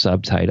title,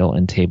 subtitle,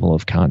 and table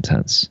of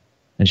contents?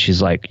 And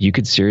she's like, "You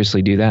could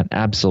seriously do that?"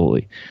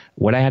 "Absolutely."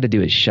 What I had to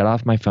do is shut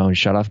off my phone,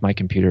 shut off my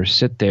computer,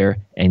 sit there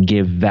and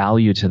give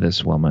value to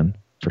this woman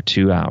for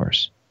 2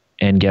 hours.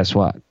 And guess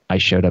what? I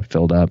showed up,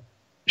 filled up.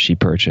 She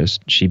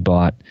purchased, she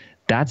bought.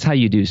 That's how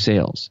you do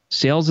sales.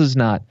 Sales is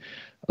not,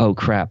 oh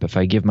crap, if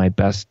I give my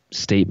best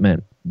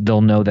statement,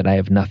 they'll know that I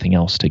have nothing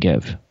else to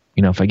give.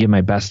 If I give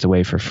my best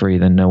away for free,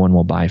 then no one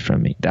will buy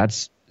from me.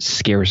 That's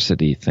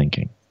scarcity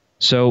thinking.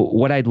 So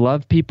what I'd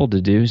love people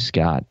to do,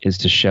 Scott, is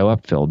to show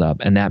up filled up.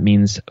 And that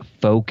means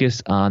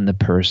focus on the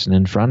person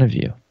in front of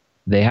you.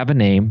 They have a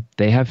name,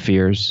 they have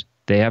fears,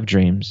 they have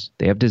dreams,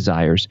 they have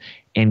desires.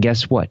 And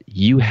guess what?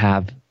 You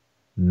have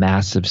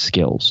massive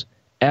skills.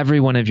 Every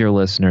one of your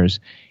listeners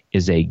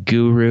is a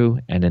guru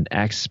and an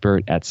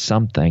expert at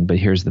something, but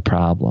here's the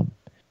problem.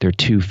 They're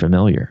too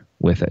familiar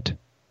with it.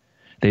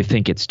 They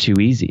think it's too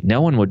easy.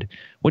 No one would.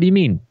 What do you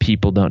mean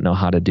people don't know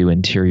how to do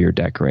interior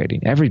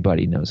decorating?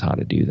 Everybody knows how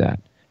to do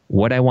that.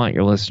 What I want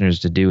your listeners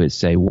to do is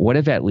say, what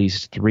if at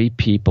least 3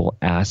 people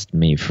asked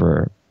me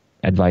for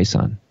advice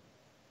on?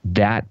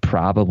 That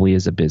probably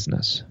is a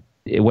business.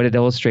 What it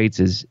illustrates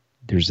is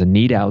there's a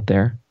need out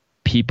there.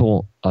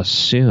 People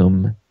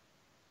assume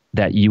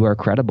that you are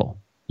credible.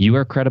 You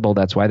are credible.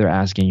 That's why they're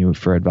asking you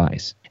for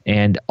advice.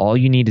 And all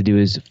you need to do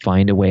is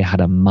find a way how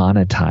to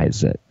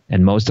monetize it.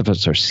 And most of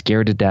us are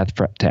scared to death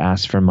to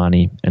ask for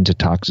money and to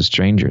talk to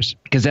strangers,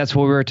 because that's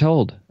what we were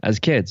told as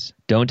kids.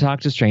 Don't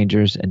talk to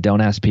strangers and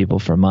don't ask people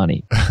for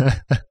money.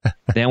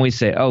 Then we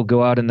say, oh,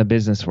 go out in the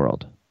business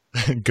world.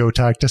 Go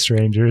talk to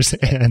strangers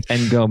and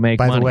go make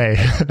money. By the way.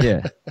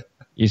 Yeah.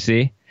 You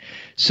see?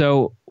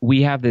 So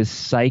we have this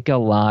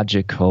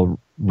psychological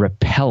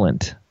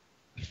repellent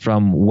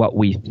from what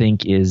we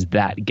think is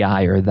that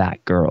guy or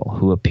that girl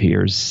who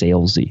appears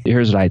salesy.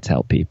 Here's what I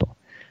tell people.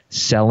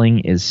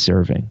 Selling is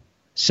serving.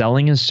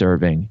 Selling is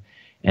serving,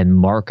 and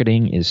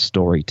marketing is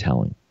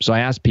storytelling. So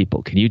I ask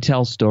people, can you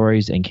tell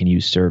stories and can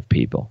you serve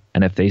people?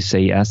 And if they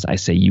say yes, I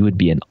say you would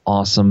be an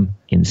awesome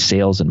in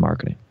sales and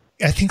marketing.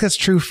 I think that's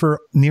true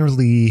for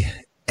nearly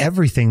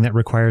everything that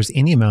requires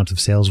any amount of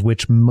sales,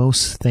 which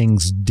most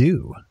things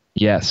do.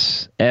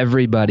 Yes,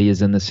 everybody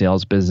is in the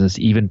sales business,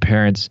 even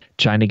parents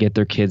trying to get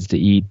their kids to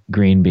eat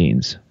green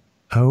beans.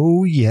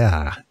 Oh,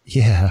 yeah.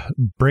 Yeah.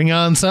 Bring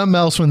on something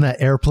else when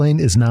that airplane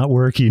is not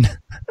working.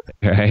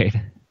 Right.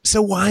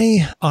 So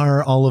why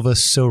are all of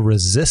us so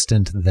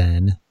resistant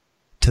then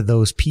to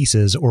those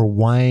pieces, or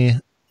why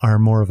are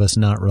more of us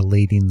not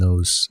relating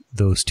those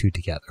two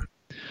together?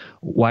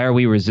 Why are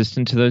we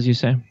resistant to those, you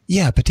say?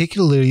 Yeah,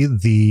 particularly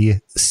the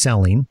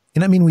selling.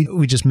 And I mean,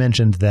 we just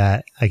mentioned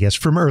that, I guess,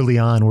 from early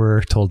on,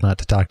 we're told not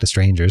to talk to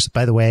strangers.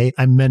 By the way,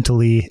 I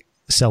mentally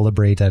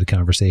celebrate a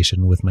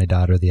conversation with my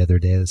daughter the other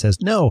day that says,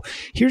 no,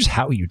 here's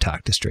how you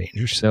talk to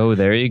strangers. So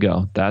there you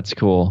go. That's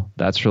cool.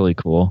 That's really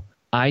cool.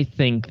 I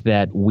think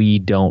that we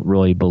don't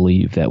really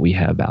believe that we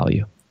have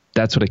value.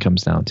 That's what it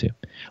comes down to.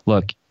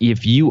 Look,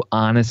 if you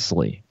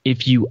honestly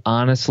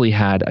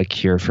had a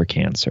cure for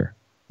cancer,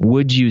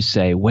 would you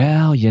say,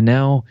 well,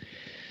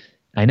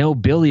 I know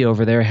Billy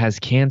over there has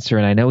cancer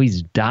and I know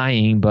he's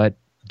dying, but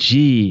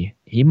gee,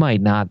 he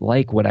might not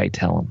like what I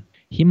tell him.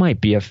 He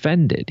might be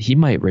offended. He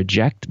might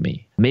reject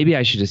me. Maybe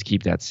I should just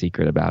keep that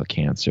secret about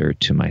cancer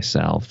to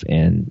myself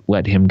and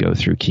let him go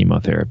through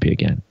chemotherapy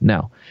again.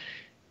 No.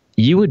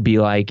 You would be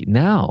like,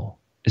 no,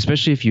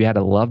 especially if you had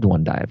a loved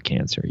one die of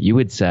cancer. You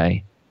would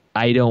say,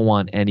 I don't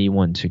want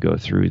anyone to go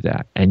through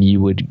that. And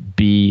you would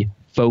be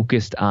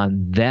focused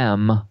on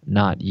them,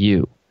 not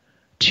you.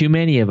 Too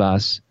many of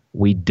us,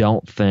 we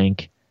don't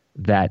think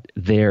that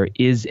there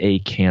is a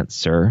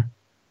cancer.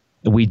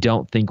 We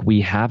don't think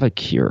we have a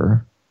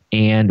cure.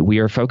 And we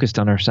are focused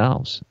on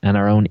ourselves and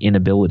our own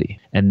inability.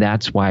 And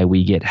that's why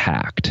we get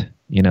hacked,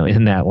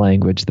 in that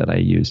language that I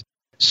use.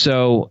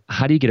 So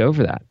how do you get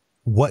over that?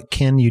 What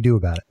can you do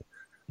about it?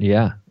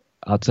 Yeah,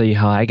 I'll tell you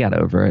how I got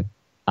over it.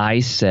 I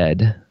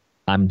said,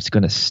 I'm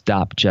going to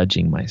stop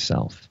judging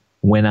myself.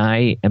 When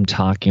I am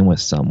talking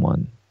with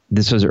someone,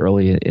 this was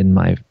early in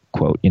my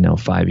quote,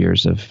 5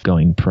 years of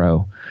going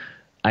pro.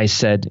 I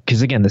said,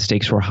 because again, the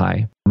stakes were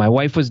high. My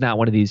wife was not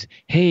one of these,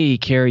 hey,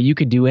 Carrie, you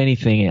can do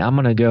anything. I'm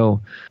going to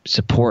go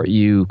support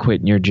you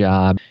quitting your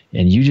job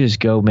and you just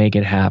go make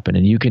it happen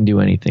and you can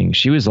do anything.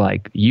 She was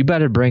like, you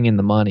better bring in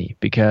the money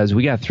because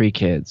we got 3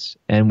 kids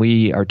and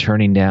we are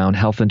turning down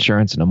health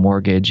insurance and a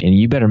mortgage and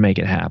you better make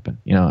it happen.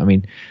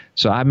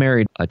 So I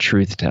married a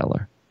truth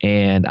teller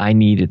and I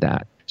needed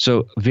that.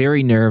 So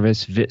very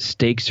nervous,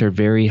 stakes are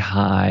very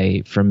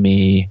high for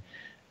me.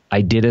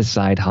 I did a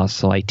side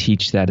hustle. I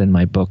teach that in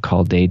my book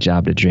called Day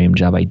Job to Dream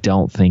Job. I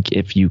don't think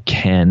if you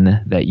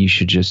can that you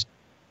should just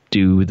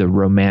do the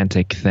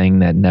romantic thing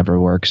that never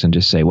works and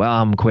just say, well,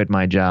 I'm quit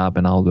my job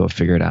and I'll go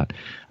figure it out.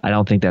 I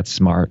don't think that's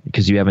smart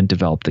because you haven't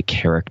developed the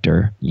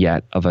character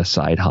yet of a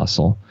side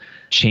hustle.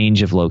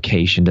 Change of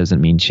location doesn't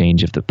mean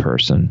change of the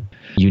person.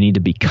 You need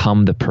to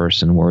become the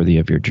person worthy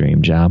of your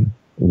dream job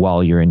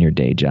while you're in your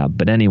day job.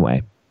 But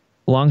anyway,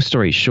 long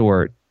story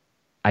short,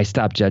 I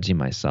stopped judging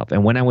myself.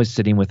 And when I was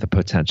sitting with a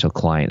potential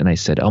client and I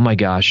said, oh my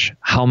gosh,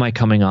 how am I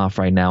coming off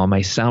right now? Am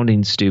I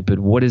sounding stupid?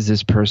 What does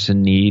this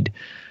person need?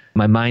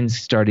 My mind's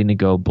starting to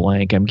go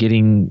blank. I'm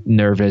getting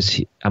nervous.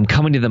 I'm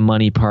coming to the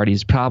money part.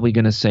 He's probably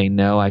going to say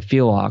no. I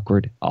feel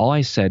awkward. All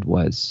I said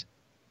was,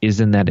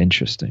 isn't that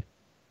interesting?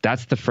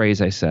 That's the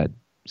phrase I said,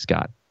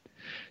 Scott.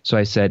 So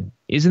I said,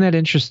 isn't that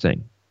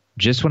interesting?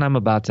 Just when I'm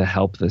about to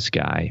help this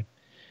guy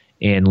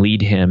and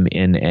lead him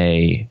in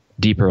a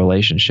deeper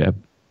relationship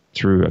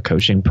through a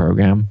coaching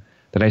program,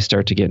 that I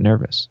start to get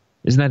nervous.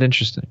 Isn't that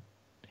interesting?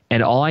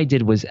 And all I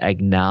did was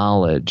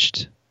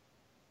acknowledged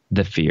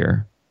the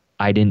fear.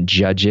 I didn't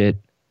judge it,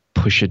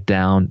 push it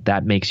down.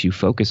 That makes you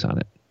focus on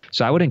it.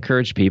 So I would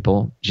encourage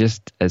people,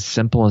 just as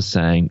simple as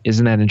saying,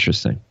 isn't that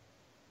interesting?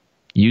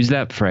 Use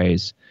that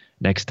phrase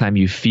next time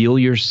you feel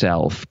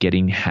yourself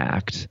getting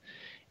hacked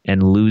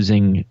and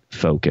losing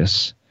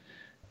focus.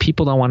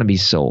 People don't want to be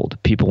sold.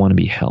 People want to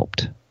be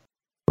helped.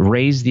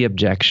 Raise the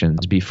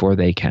objections before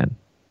they can.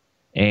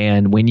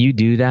 And when you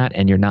do that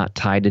and you're not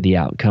tied to the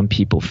outcome,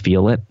 people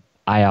feel it.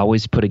 I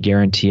always put a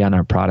guarantee on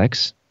our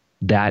products.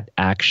 That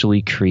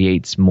actually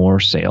creates more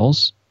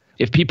sales.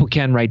 If people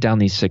can write down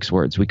these 6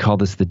 words, we call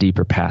this the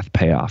deeper path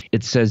payoff.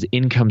 It says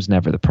income's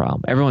never the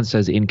problem. Everyone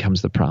says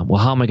income's the problem.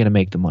 Well, how am I going to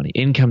make the money?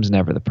 Income's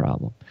never the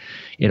problem.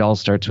 It all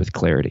starts with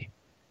clarity.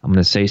 I'm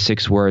going to say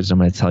 6 words. I'm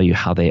going to tell you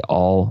how they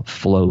all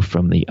flow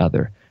from the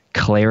other.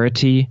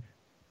 Clarity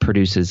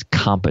produces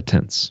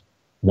competence.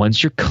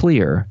 Once you're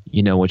clear,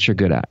 you know what you're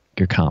good at.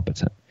 You're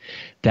competent.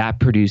 That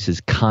produces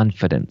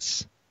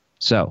confidence.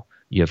 So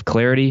you have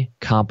clarity,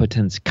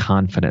 competence,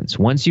 confidence.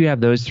 Once you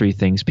have those 3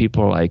 things,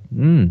 people are like,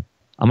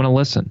 I'm going to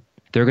listen.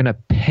 They're going to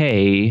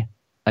pay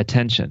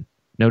attention.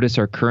 Notice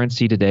our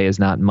currency today is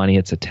not money,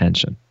 it's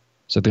attention.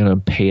 So they're going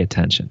to pay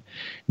attention.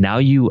 Now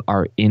you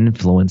are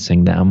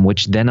influencing them,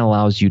 which then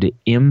allows you to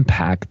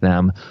impact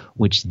them,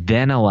 which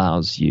then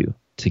allows you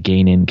to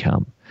gain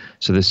income.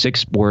 So the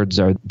 6 words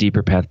are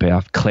deeper path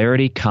payoff: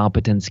 clarity,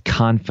 competence,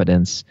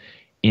 confidence,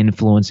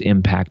 influence,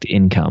 impact,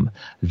 income.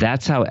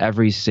 That's how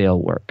every sale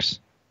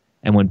works.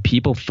 And when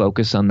people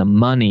focus on the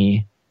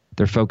money,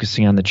 they're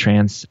focusing on the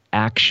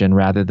transaction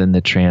rather than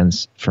the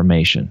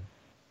transformation.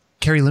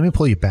 Carrie, let me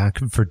pull you back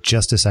for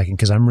just a second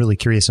because I'm really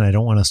curious and I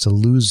don't want us to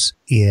lose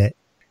it.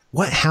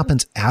 What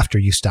happens after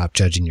you stop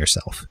judging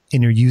yourself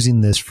and you're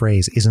using this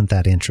phrase, isn't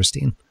that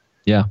interesting?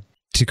 Yeah.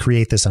 To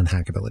create this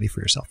unhackability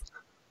for yourself.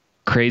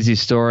 Crazy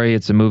story.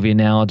 It's a movie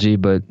analogy,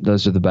 but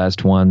those are the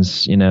best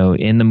ones. You know,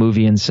 in the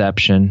movie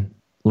Inception,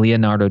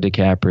 Leonardo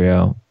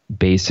DiCaprio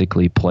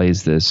basically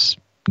plays this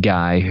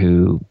guy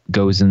who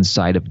goes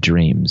inside of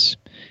dreams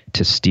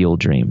to steal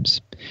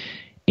dreams.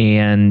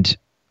 And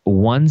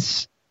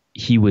once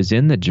he was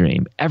in the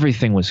dream,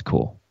 everything was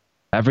cool.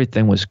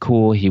 Everything was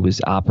cool. He was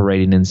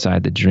operating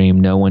inside the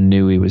dream. No one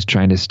knew he was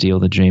trying to steal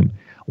the dream.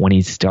 When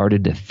he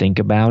started to think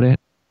about it,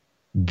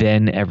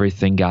 then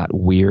everything got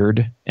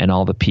weird and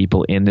all the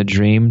people in the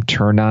dream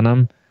turned on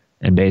him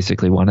and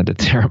basically wanted to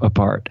tear him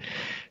apart.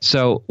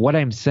 So what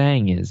I'm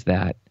saying is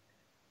that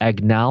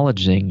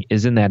acknowledging,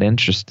 isn't that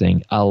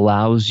interesting,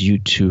 allows you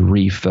to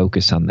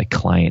refocus on the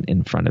client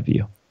in front of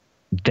you.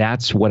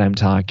 That's what I'm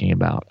talking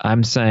about.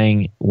 I'm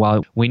saying,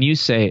 well, when you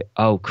say,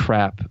 oh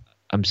crap,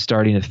 I'm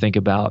starting to think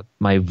about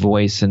my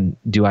voice and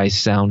do I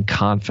sound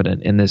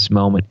confident in this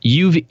moment,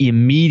 you've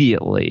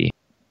immediately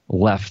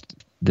left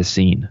the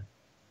scene.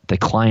 The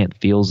client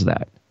feels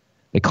that.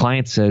 The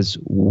client says,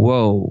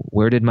 whoa,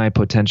 where did my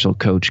potential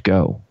coach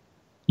go?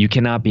 You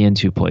cannot be in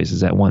 2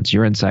 places at once.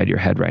 You're inside your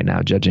head right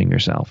now, judging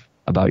yourself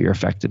about your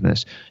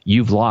effectiveness.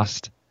 You've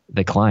lost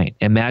the client.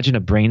 Imagine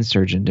a brain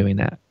surgeon doing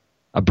that.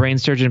 A brain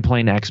surgeon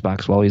playing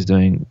Xbox while he's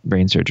doing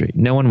brain surgery.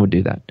 No one would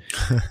do that.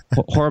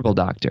 Horrible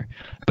doctor.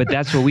 But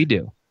that's what we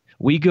do.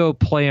 We go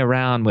play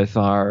around with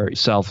our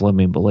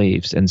self-limiting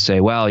beliefs and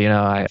say, well, you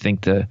know, I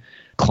think the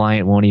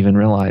client won't even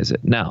realize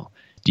it. No,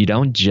 you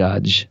don't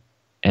judge,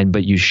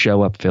 but you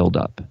show up filled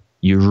up.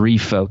 You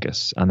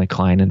refocus on the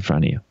client in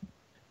front of you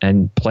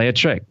and play a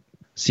trick.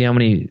 See how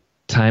many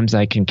times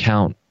I can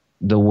count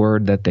the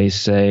word that they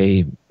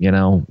say, you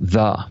know,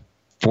 the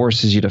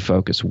forces you to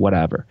focus,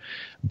 whatever.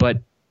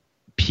 But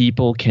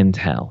people can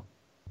tell.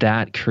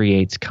 That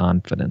creates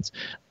confidence.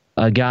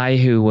 A guy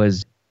who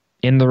was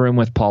in the room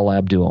with Paula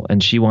Abdul,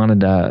 and she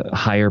wanted to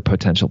hire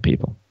potential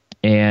people.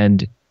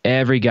 And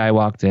every guy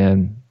walked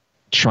in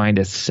trying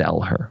to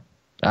sell her.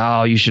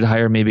 Oh, you should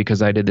hire me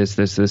because I did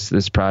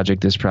this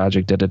project,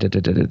 da, da, da, da,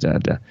 da, da,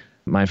 da.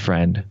 My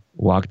friend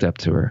walked up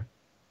to her,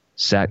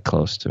 sat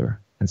close to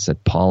her, and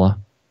said, Paula,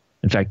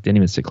 in fact, didn't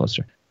even sit close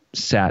to her,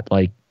 sat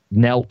like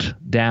knelt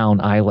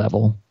down eye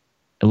level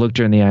and looked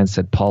her in the eye and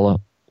said, Paula,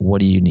 what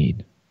do you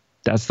need?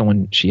 That's the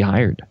one she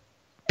hired.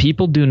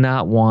 People do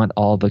not want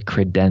all the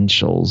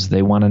credentials.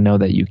 They want to know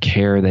that you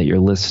care, that you're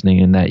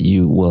listening, and that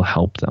you will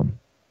help them.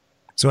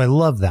 So I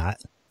love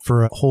that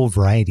for a whole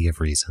variety of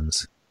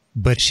reasons.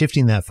 But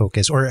shifting that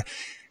focus, or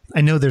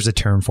I know there's a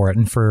term for it,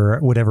 and for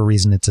whatever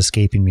reason, it's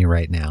escaping me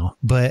right now,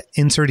 but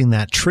inserting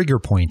that trigger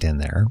point in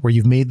there where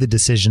you've made the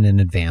decision in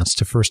advance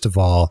to, first of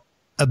all,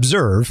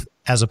 observe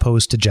as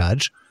opposed to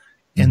judge,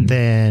 and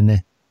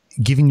then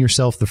giving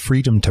yourself the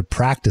freedom to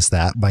practice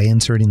that by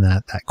inserting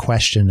that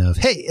question of,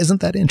 hey,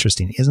 isn't that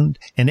interesting?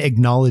 And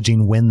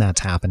acknowledging when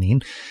that's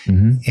happening.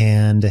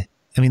 And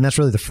I mean, that's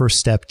really the first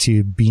step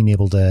to being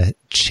able to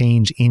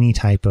change any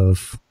type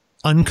of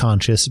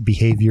unconscious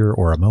behavior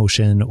or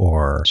emotion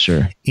or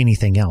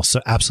anything else.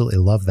 So absolutely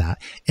love that.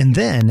 And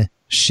then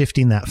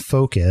shifting that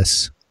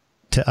focus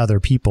to other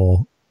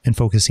people and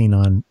focusing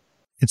on,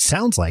 it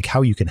sounds like,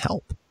 how you can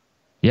help.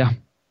 Yeah.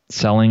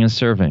 Selling and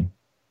serving.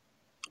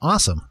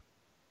 Awesome.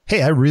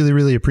 Hey, I really,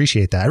 really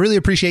appreciate that. I really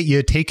appreciate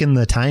you taking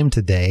the time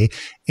today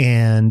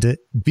and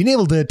being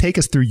able to take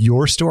us through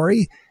your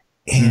story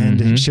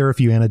and share a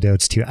few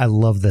anecdotes too. I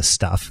love this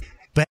stuff.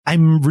 But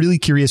I'm really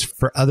curious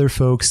for other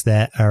folks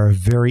that are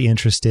very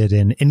interested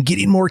in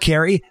getting more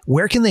carry.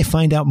 Where can they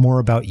find out more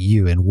about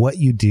you and what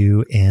you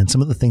do and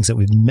some of the things that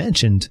we've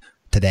mentioned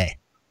today?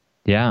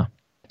 Yeah.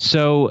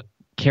 So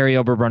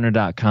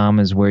carryoberburner.com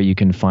is where you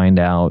can find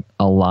out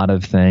a lot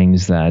of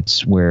things.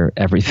 That's where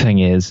everything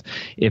is.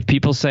 If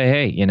people say,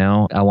 hey, you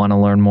know, I want to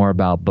learn more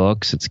about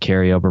books, it's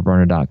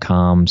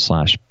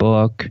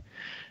carryoberburner.com/book.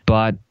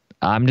 But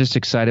I'm just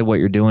excited what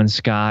you're doing,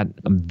 Scott.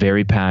 I'm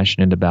very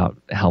passionate about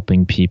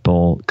helping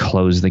people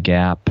close the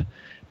gap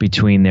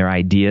between their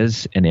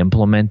ideas and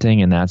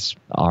implementing, and that's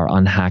our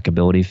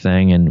unhackability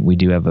thing. And we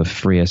do have a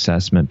free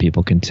assessment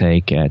people can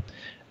take at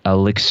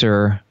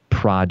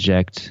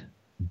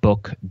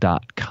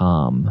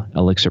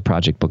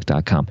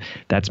elixirprojectbook.com.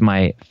 That's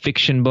my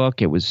fiction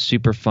book. It was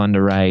super fun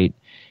to write,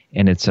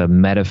 and it's a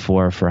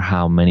metaphor for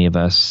how many of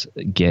us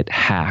get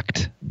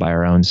hacked by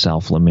our own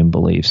self-limiting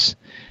beliefs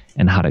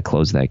and how to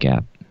close that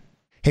gap.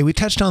 Hey, we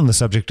touched on the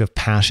subject of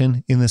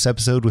passion in this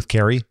episode with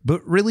Carrie,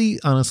 but really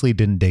honestly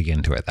didn't dig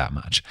into it that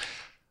much.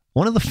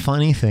 One of the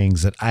funny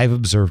things that I've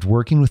observed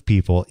working with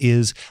people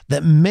is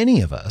that many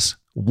of us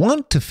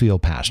want to feel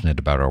passionate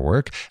about our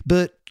work,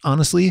 but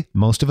honestly,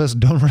 most of us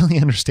don't really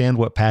understand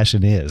what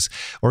passion is.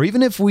 Or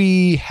even if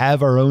we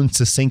have our own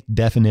succinct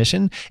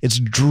definition, it's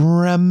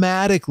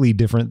dramatically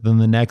different than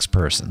the next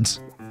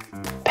person's.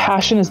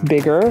 Passion is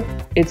bigger.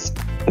 It's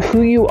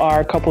who you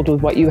are coupled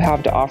with what you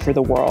have to offer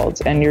the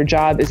world. And your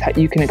job is how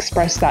you can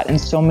express that in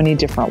so many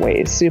different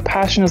ways. So your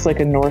passion is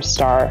like a North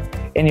Star,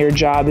 and your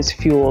job is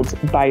fueled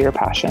by your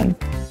passion.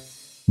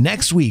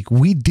 Next week,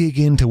 we dig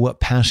into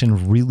what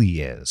passion really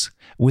is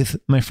with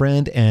my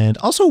friend and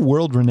also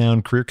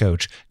world-renowned career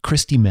coach,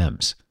 Christy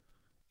Mems.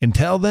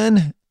 Until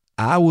then,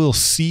 I will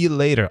see you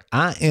later.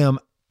 I am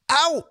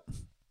out.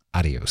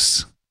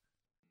 Adios.